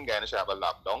I think Ghana should have a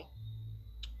lockdown.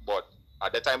 But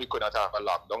at the time, we could not have a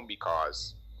lockdown,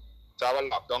 because to have a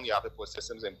lockdown, you have to put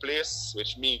systems in place,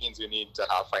 which means you need to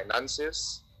have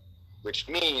finances, which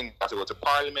means you have to go to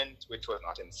Parliament, which was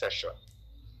not in session.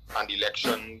 And the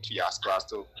election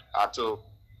fiasco had to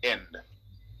end.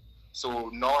 So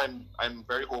now I'm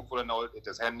very hopeful now it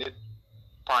has ended.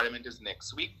 Parliament is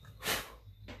next week,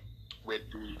 with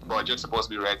the budget supposed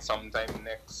to be read sometime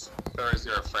next Thursday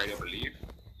or Friday, I believe.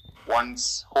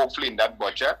 Once, hopefully in that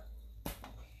budget,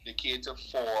 they cater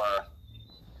for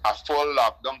a full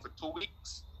lockdown for 2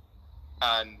 weeks,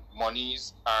 and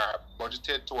monies are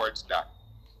budgeted towards that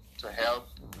to help,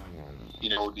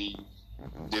 the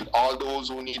all those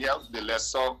who need help, the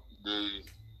lesser, the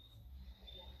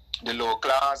low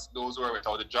class, those who are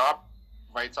without a job,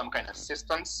 provide some kind of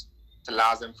assistance to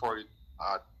last them for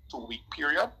a 2-week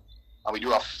period. And we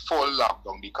do a full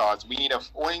lockdown, because we need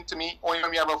only when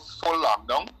we have a full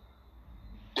lockdown,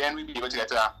 then we'll be able to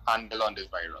get a handle on this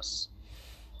virus.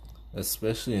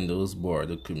 Especially in those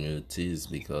border communities,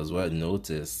 because what I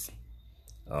noticed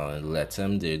in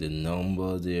Latam there, the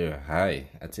number there high.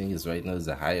 I think it's right now is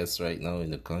the highest right now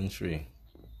in the country.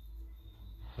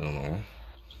 You know.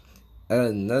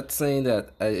 And not saying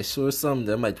that I sure some of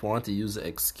them might want to use the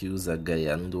excuse that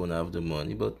Guyana don't have the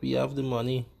money, but we have the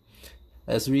money.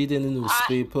 As read in the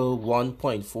newspaper,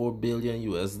 1.4 billion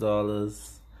US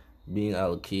dollars being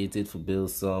allocated for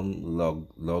build some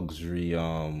luxury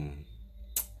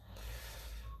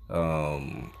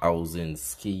housing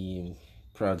scheme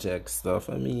project stuff.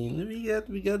 I mean, we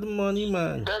get the money,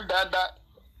 man.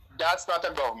 That's not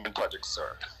a government project,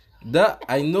 sir. That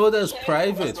I know that's That's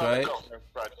private, not a right? government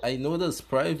project. I know that's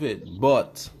private,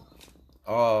 but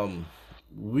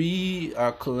we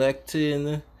are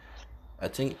collecting. I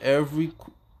think every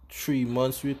 3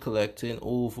 months we're collecting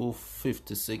over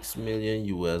 56 million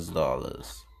US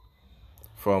dollars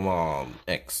from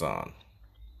Exxon.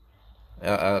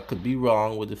 I could be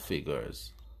wrong with the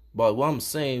figures, but what I'm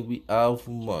saying, we have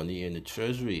money in the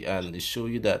treasury, and they show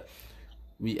you that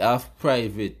we have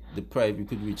we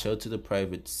could reach out to the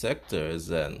private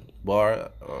sectors and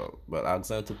ask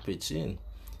them to pitch in.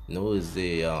 Is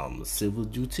the civil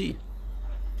duty.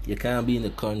 You can't be in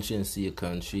the country and see a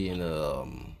country in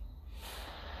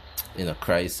a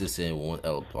crisis and it won't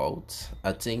help out.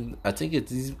 I think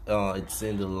it is it's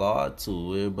in the law too,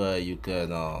 whereby you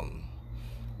can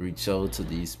reach out to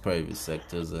these private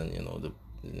sectors, and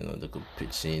they could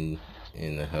pitch in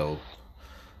the help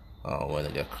when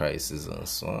they get crisis and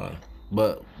so on.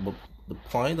 But the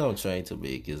point I'm trying to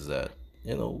make is that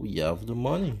we have the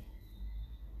money.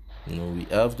 We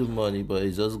have the money, but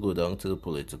it just go down to the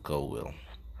political will.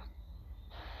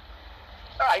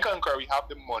 I concur. We have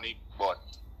the money, but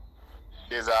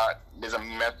there's a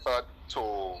method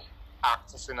to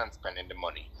accessing and spending the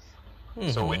money.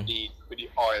 So with the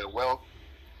oil, well,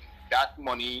 that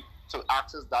money, to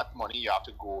access that money, you have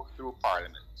to go through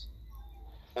Parliament.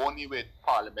 Only with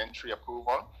parliamentary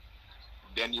approval,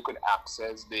 then you can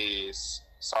access the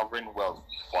sovereign wealth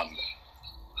fund.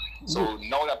 So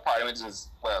now that Parliament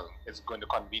is going to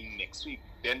convene next week,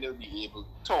 then they'll be able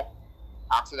to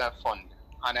access that fund.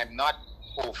 And I'm not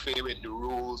au fait with the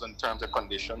rules and terms and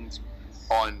conditions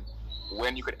on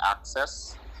when you could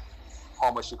access,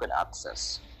 how much you could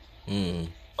access.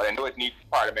 But I know it needs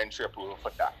parliamentary approval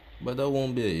for that. But that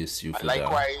won't be an issue for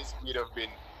likewise, we'd have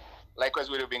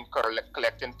been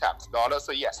collecting tax dollars.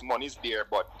 So yes, money's there,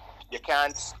 but you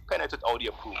can't spend it without the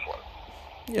approval.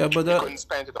 Yeah, but you couldn't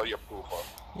spend it without the approval.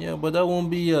 Yeah, but that won't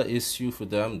be an issue for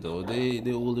them though. They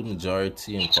hold the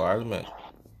majority in Parliament.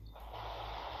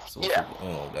 So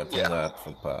getting that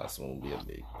from pass won't be a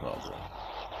big problem.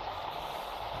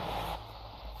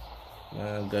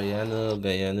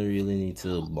 Guyana really need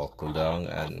to buckle down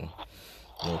and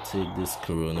take this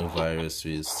coronavirus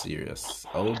real serious.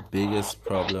 Our biggest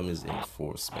problem is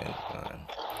enforcement, man.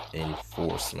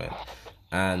 Enforcement.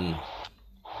 And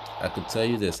I could tell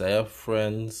you this, I have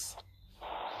friends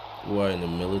who are in the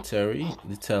military.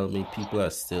 They tell me people are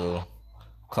still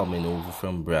coming over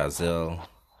from Brazil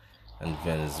and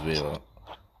Venezuela,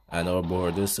 and our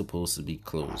border is supposed to be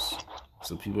closed.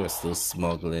 So people are still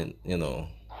smuggling, people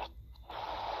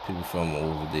from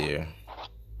over there.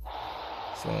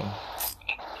 So I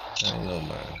don't know,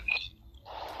 man.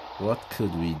 What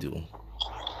could we do?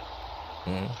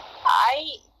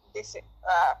 I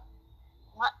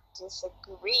not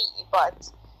disagree,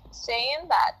 but saying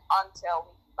that until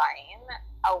we find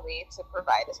a way to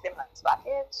provide a stimulus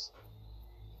package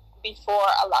before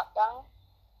a lockdown,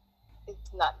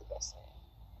 it's not the best way.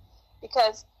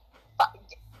 Because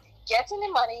getting the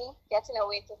money, getting a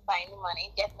way to find the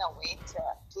money, getting a way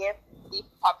to give the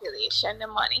population the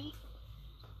money,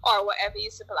 or whatever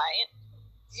you supply it,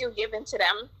 you're giving to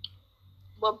them,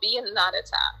 will be another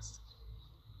task.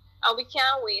 And we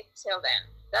can't wait till then.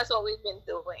 That's what we've been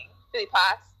doing for the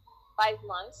past 5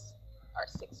 months or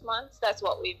 6 months. That's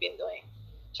what we've been doing.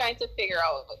 Trying to figure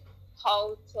out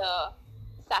how to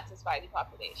satisfy the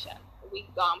population.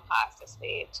 We've gone past the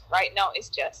stage. Right now, it's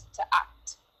just to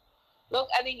act. Look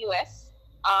at the US.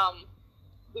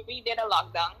 We did a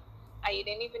lockdown, and you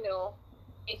didn't even know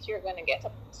if you're going to get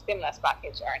a stimulus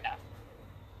package or not.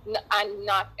 And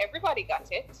not everybody got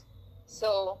it.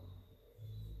 So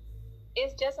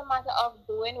it's just a matter of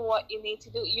doing what you need to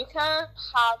do. You can't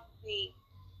have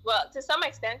to some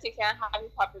extent, you can't have the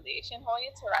population hold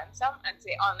you to ransom and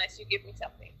say, unless you give me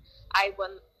something, I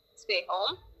will stay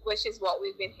home, which is what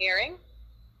we've been hearing.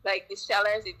 Like the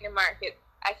sellers in the market,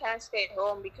 I can't stay at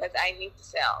home because I need to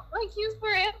sell. Like, you for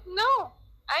it? No.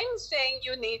 I'm saying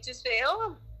you need to stay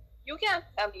home. You can't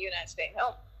tell me you're not staying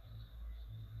home.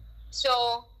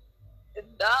 So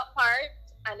that part,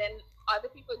 and then other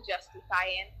people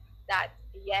justifying that,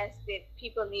 yes,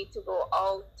 people need to go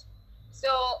out. So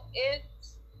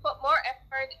it's put more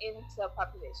effort into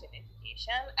population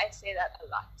education. I say that a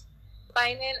lot.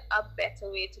 Finding a better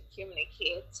way to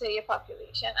communicate to your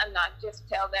population and not just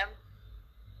tell them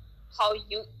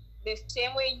the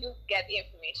same way you get the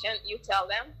information, you tell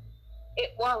them,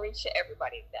 it won't reach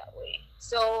everybody that way.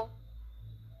 So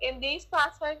in these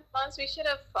past 5 months, we should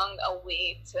have found a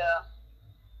way to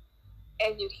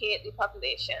educate the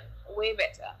population way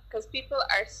better, because people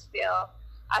are still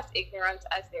as ignorant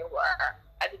as they were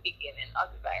at the beginning of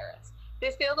the virus.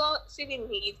 They still don't see the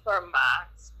need for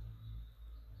masks.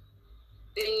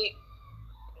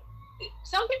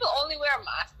 Some people only wear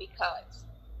masks because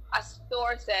a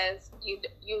store says you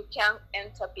can't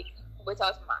enter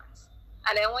without masks,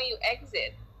 and then when you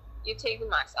exit, you take the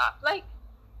mask off. Like,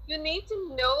 you need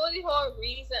to know the whole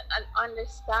reason and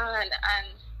understand and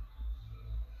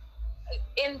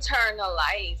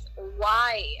internalize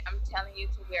why I'm telling you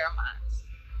to wear a mask.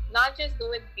 Not just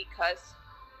do it because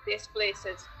this place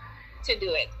is to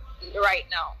do it right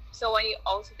now. So when you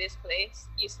out to this place,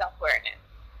 you stop wearing it.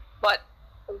 But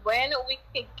when we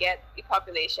can get the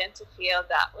population to feel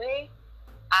that way,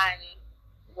 and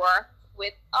work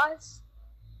with us,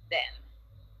 then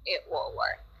it will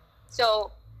work.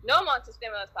 So no amount of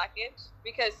stimulus package,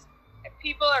 because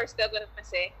people are still going to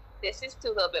say, this is too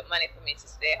little bit money for me to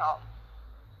stay home.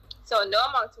 So no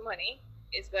amount of money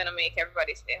is going to make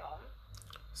everybody stay home,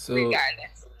 So,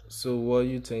 regardless. so what do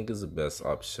you think is the best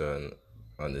option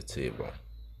on the table?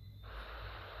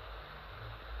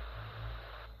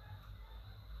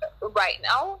 Right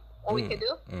now, what we can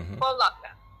do, Mm-hmm. full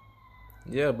lockdown.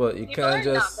 Yeah, but you People are can't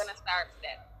not just. going to starve to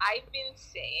death. I've been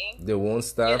saying They won't you're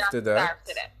starve not to starve that.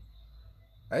 to death.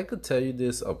 I could tell you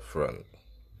this up front.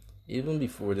 Even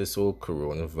before this whole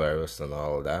coronavirus and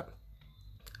all that,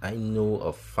 I know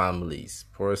of families,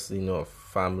 personally know of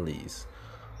families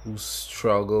who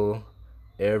struggle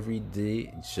every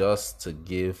day just to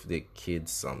give their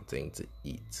kids something to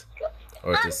eat,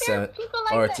 or to And there are send, people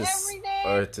or like to that s- every day.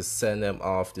 or to send them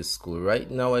off to school.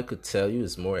 Right now, I could tell you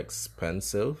it's more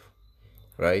expensive,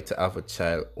 right, to have a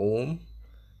child home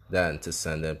than to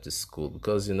send them to school,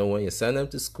 because when you send them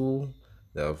to school,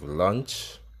 they have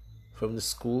lunch from the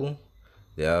school,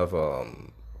 they have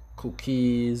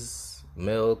cookies,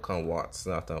 milk, and what's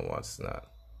not and what's not.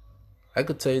 I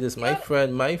could tell you this, my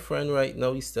friend right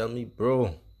now, he's telling me,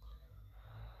 bro,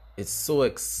 it's so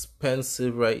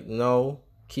expensive right now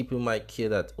keeping my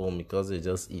kid at home because they're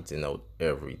just eating out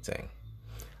everything.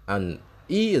 And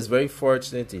he is very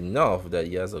fortunate enough that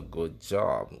he has a good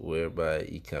job whereby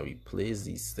he can replace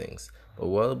these things. But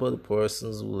what about the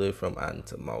persons who live from hand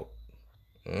to mouth?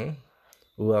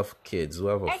 Who have kids, who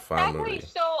have a Exactly. family?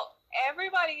 So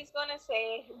everybody is going to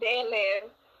say they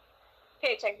live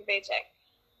paycheck to paycheck.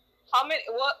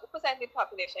 What percent of the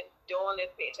population don't live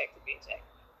paycheck to paycheck?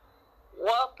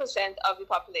 What percent of the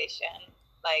population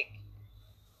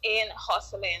in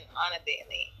hustling on a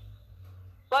daily?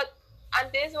 And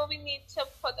this is what we need to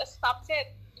put a stop to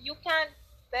it. You can't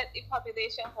let the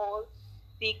population hold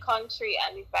the country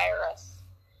and the virus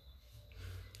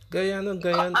Guyana. and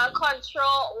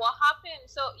control what happened.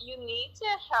 So you need to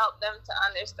help them to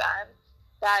understand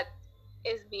that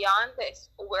is beyond this.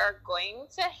 We're going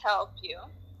to help you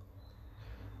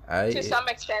to some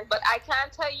extent, but I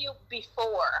can't tell you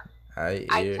before. I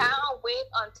can't wait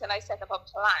until I set up a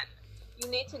plan. You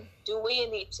need to do what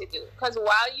you need to do, because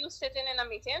while you sitting in a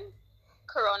meeting,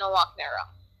 Corona walking around.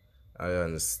 I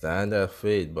understand that,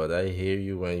 Faith, but I hear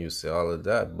you when you say all of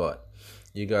that. But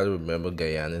you got to remember,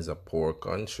 Guyana is a poor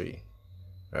country,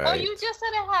 right? Oh, you just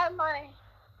said it had money.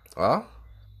 Huh?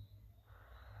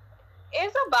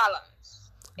 It's a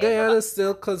balance. Guyana is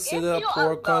still considered a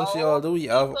poor country, although we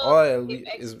have oil.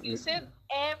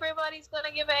 Everybody's going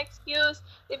to give an excuse.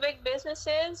 The big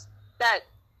businesses that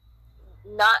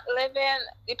not living,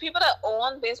 the people that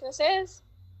own businesses,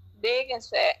 they can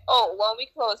say, oh, when we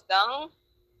close down,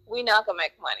 we're not going to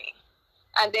make money.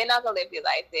 And they're not going to live the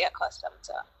life they're accustomed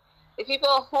to. The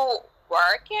people who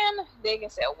working, they can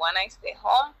say, when I stay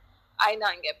home, I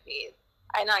not get paid.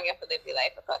 I not get to live the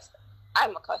life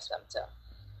I'm accustomed to.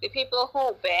 The people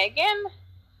who begging,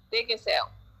 they can say,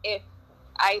 if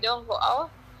I don't go out,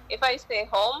 if I stay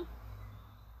home,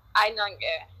 I not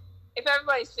get. If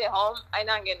everybody stay home, I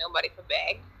not get nobody for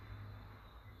beg.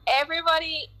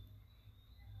 Everybody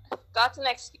got an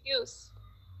excuse.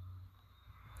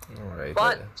 All right.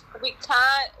 But we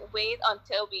can't wait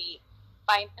until we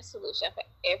find a solution for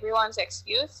everyone's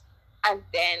excuse and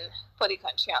then put the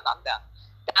country on lockdown.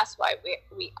 That's why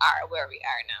we are where we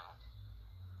are now.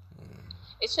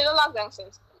 It should have locked down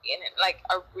since the beginning, like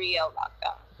a real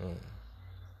lockdown.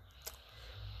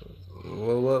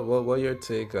 What your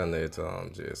take on it,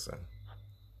 Jason?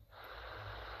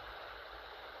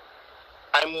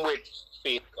 I'm with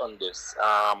Faith on this.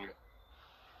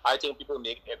 I think people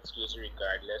make excuses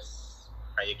regardless,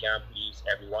 and you can't please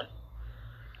everyone.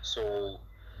 So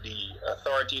the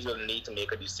authorities will need to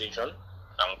make a decision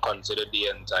and consider the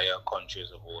entire country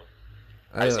as a whole.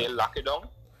 I say lock it down.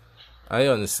 I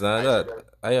understand that.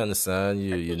 I understand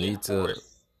you need to.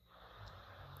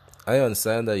 I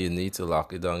understand that you need to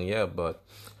lock it down, yeah, but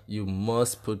you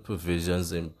must put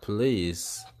provisions in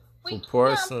place for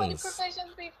persons. Put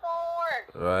provisions before.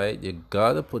 Right? You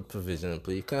gotta put provisions in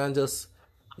place. You can't just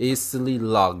hastily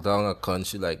lock down a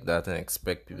country like that and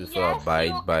expect people to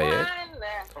abide by it.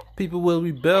 People will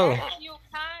rebel. Yes, you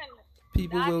can.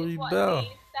 People will rebel. What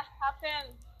needs to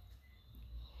happen.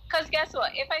 Because guess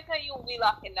what? If I tell you we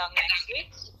locking down next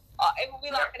week, or if we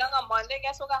locking down on Monday,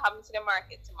 guess what's gonna happen to the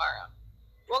market tomorrow?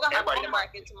 What's gonna happen to the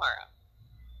market tomorrow?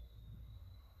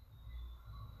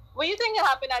 What do you think will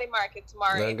happen at the market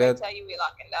tomorrow if I tell you we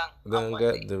locking down?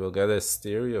 They will get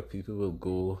hysteria. People will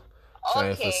go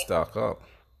trying to stock up.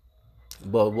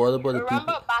 But what about the people?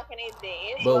 Remember back in the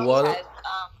days? But what?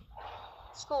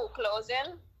 school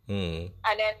closing. Mm.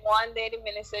 And then one day the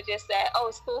minister just said,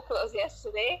 "Oh, school closed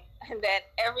yesterday," and then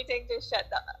everything just shut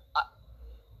down.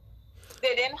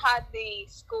 They didn't have the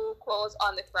school closed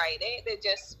on the Friday. They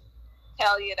just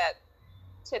tell you that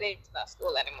today's not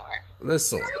school anymore.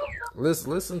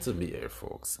 Listen to me here,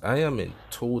 folks. I am in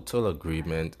total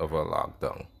agreement of a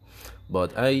lockdown,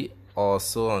 but I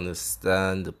also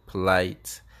understand the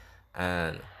plight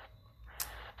and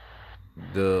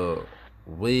the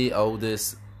way how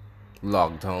this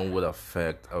lockdown would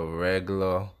affect a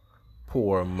regular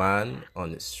poor man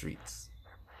on the streets,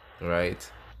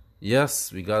 right?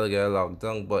 Yes, we gotta get a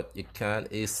lockdown, but you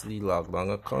can't easily lock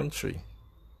down a country.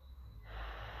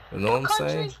 You know what I'm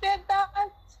saying? Countries did that,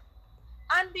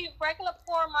 and the regular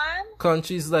poor man.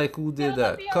 Countries like who did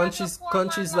that? Countries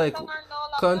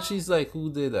like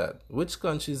who did that? Which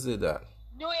countries did that?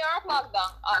 New York locked down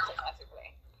automatically.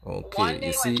 Okay, One day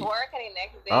you went see. to work, and the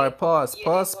next day. All right, pause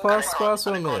Can I for a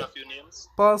call minute. a few names?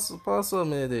 Pause for a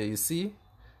minute there. You see,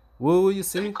 what will you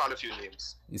Let me say? call a few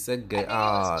names. You said I get think it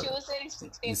was on. Tuesday, You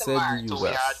 16th of said March. the So we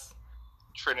had U.S.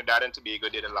 Trinidad and Tobago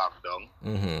did a lockdown.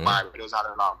 Mhm. Barbados had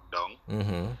a lockdown.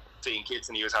 Mhm. St. Kitts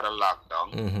and Nevis had a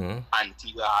lockdown. Mhm.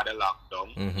 Antigua had a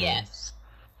lockdown. Mhm. Yes.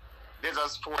 There's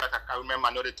just four that I remember,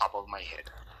 not the top of my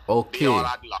head. They Okay. all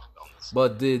had lockdowns.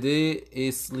 But did they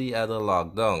hastily add a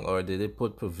lockdown, or did they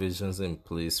put provisions in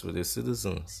place for their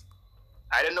citizens?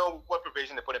 I don't know what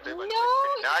provision they put in place, but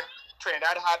No.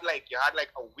 Trinidad had like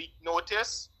a week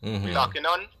notice. Mhm. We locking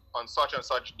on such and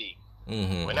such day. When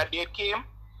Mhm. that date came,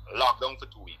 lockdown for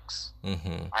 2 weeks.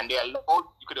 Mhm. And they allowed,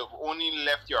 you could have only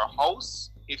left your house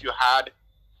if you had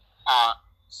a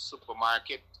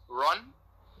supermarket run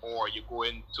or you go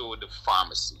into the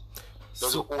pharmacy.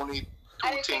 Those So, are only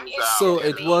I two think things. it's- so they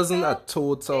it allowed. wasn't a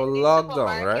total The lockdown,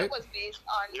 supermarket right? was based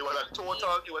on It was a total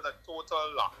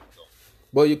lockdown.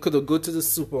 But you could have go to the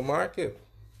supermarket.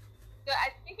 So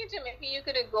I think in Jamaica you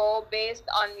could go based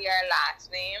on your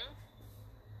last name.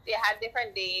 They had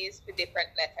different days for different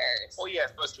letters. Oh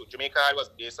yes, that's true. Jamaica was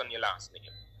based on your last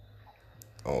name.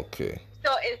 Okay.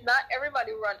 So it's not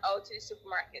everybody run out to the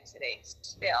supermarket today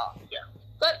still. Yeah.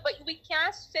 But we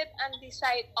can't sit and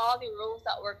decide all the rules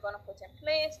that we're gonna put in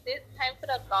place. This time for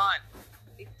that gone.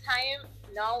 The time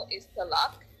now is to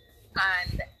lock,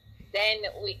 and then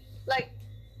we like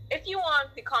if you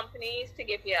want the companies to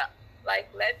give you like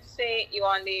let's say you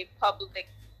want the public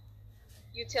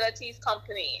utilities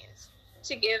companies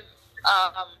to give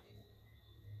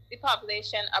the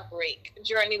population a break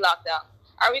during the lockdown.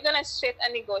 Are we gonna sit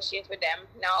and negotiate with them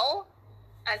now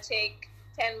and take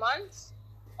 10 months?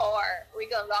 Or we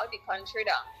gonna lock the country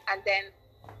down and then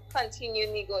continue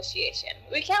negotiation?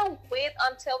 We can't wait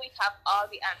until we have all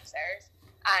the answers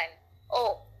and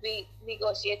we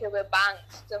negotiated with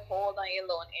banks to hold on your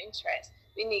loan interest.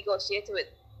 We negotiated with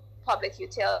public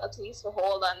utilities to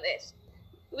hold on this.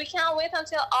 We can't wait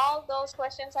until all those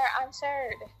questions are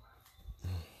answered.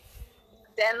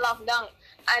 Then lockdown.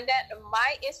 And then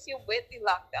my issue with the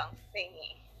lockdown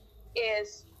thingy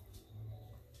is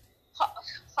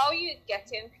how you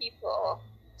getting people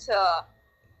to,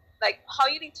 like, how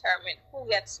you determine who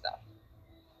gets stuff.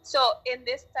 So in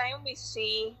this time we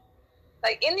see,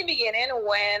 like in the beginning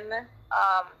when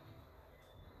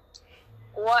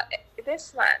what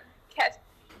this man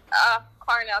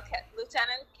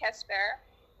Lieutenant Kester,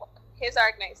 his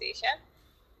organization,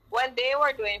 when they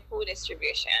were doing food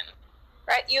distribution,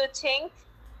 right? You think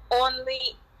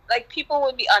only like people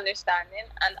would be understanding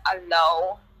and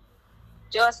allow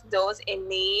just those in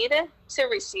need to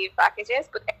receive packages,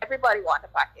 but everybody want a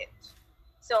package.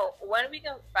 So when we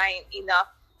can find enough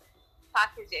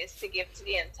packages to give to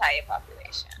the entire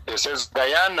population. This is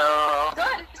Diana.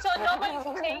 Good. So nobody's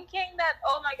thinking that,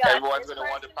 oh my God, Everyone's this gonna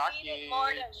want a person needed more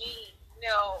than package. me.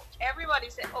 No, everybody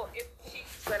said, oh, if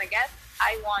she's gonna get,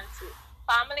 I want to.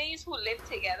 Families who live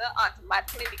together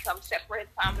automatically become separate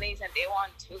families, and they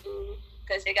want to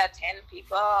because they got 10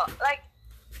 people. Like,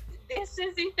 this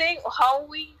is the thing. How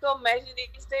we go measure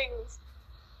these things?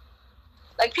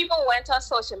 Like, people went on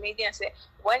social media and said,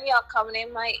 when y'all coming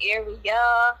in my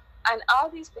area, and all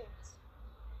these things.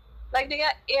 Like, they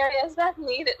got areas that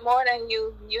need it more than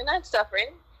you. You're not suffering.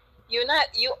 You on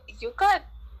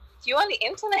the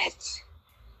internet.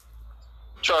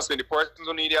 Trust me, the persons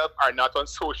who need help are not on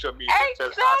social media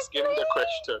just asking the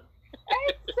question.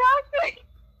 Exactly.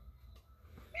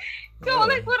 So,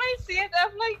 like, when I see it,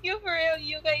 I'm like, you for real,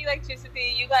 you got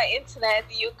electricity, you got internet,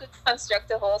 you could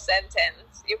construct a whole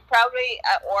sentence. You're probably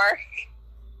at work.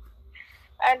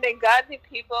 And they got the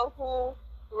people who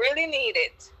really need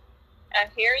it. And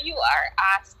here you are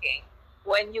asking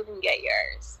when you can get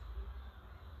yours.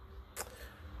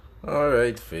 All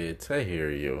right, Faith, I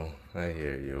hear you. I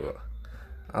hear you.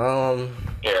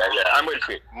 Yeah, I'm with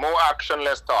it. More action,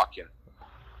 less talking.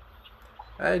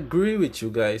 I agree with you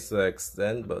guys to an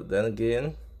extent, but then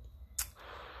again,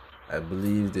 I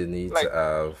believe they need to Like,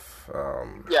 have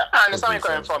yeah, I understand where you're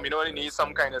coming provisions from. in They need place,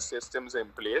 some kind of systems in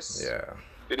place. yeah.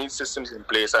 They need systems in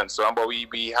place and so on. But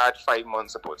we had 5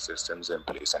 months to put systems in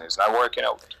place, and it's not working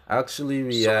out. Actually,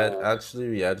 we So-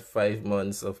 had 5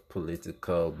 months of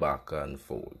political back and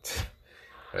forth.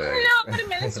 Right. No, but the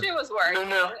ministry was working.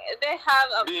 No. They have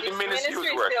a The this ministry was ministry is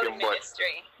still working, the but-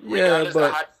 ministry. Yeah, Regardless, I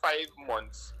but had 5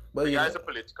 months. but you Regardless know, of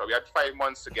political, we had 5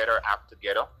 months to get our act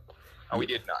together, and we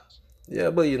did not. yeah,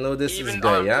 but you know this is Even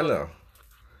Guyana.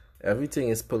 Everything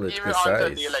is Even on a day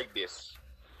politicized. like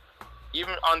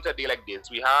this,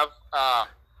 we have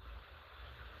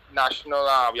national.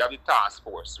 We have the task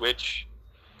force, which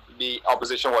the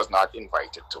opposition was not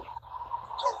invited to.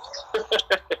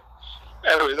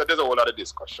 Anyways, there's a whole lot of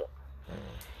discussion.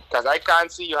 Because I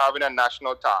can't see you having a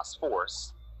national task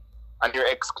force and you're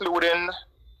excluding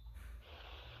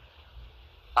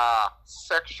a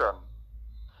section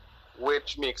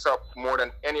which makes up more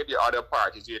than any of the other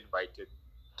parties you invited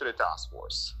to the task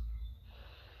force.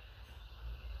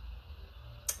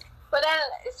 But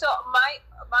then, so my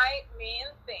main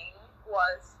thing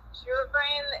was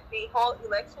during the whole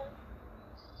election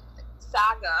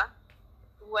saga,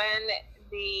 when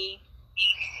the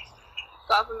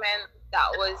government that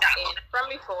was in from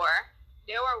before,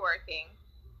 they were working,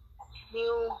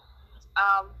 new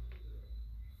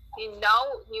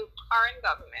current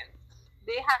government,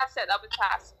 they have set up a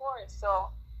task force. So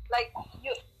like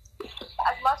you,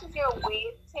 as much as you're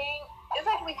waiting, it's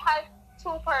like we had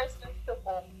 2 persons to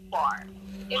vote for.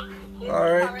 If the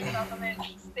Alright. current government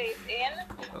stays in,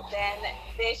 then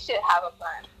they should have a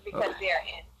plan because they're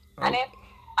in. And if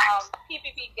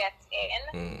PPP gets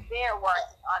in, they're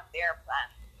working on their plan.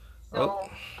 So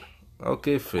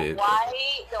Okay, Faith. why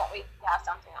don't we have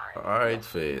something already? All right,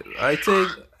 Faith.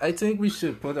 I think we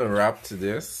should put a wrap to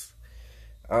this.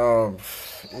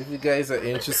 If you guys are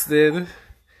interested,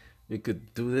 we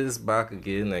could do this back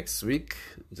again next week.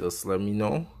 Just let me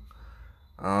know.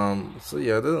 So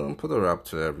yeah, don't put a wrap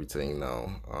to everything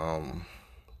now.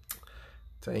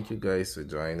 Thank you guys for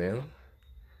joining.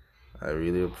 I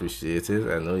really appreciate it.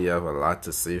 I know you have a lot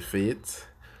to say, Faith,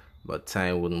 but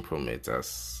time wouldn't permit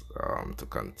us to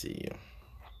continue.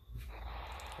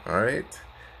 All right.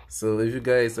 So if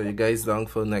are you guys down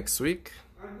for next week?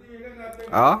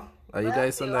 Are you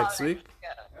guys on next week?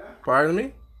 Pardon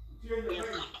me?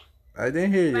 I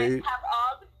didn't hear Might you. have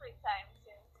all the free time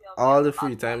since you'll All be the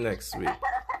free time next week.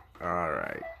 All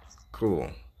right.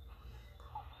 Cool.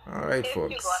 All right, if you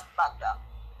folks. go back up.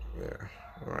 Yeah.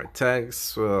 All right.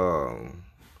 Thanks for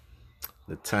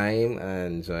the time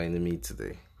and joining me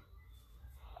today.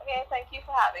 Okay, thank you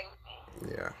for having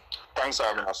me. Yeah. Thanks for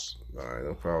having us. All right.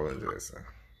 No problem, Jason.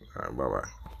 All right. Bye-bye.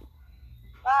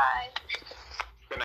 Bye.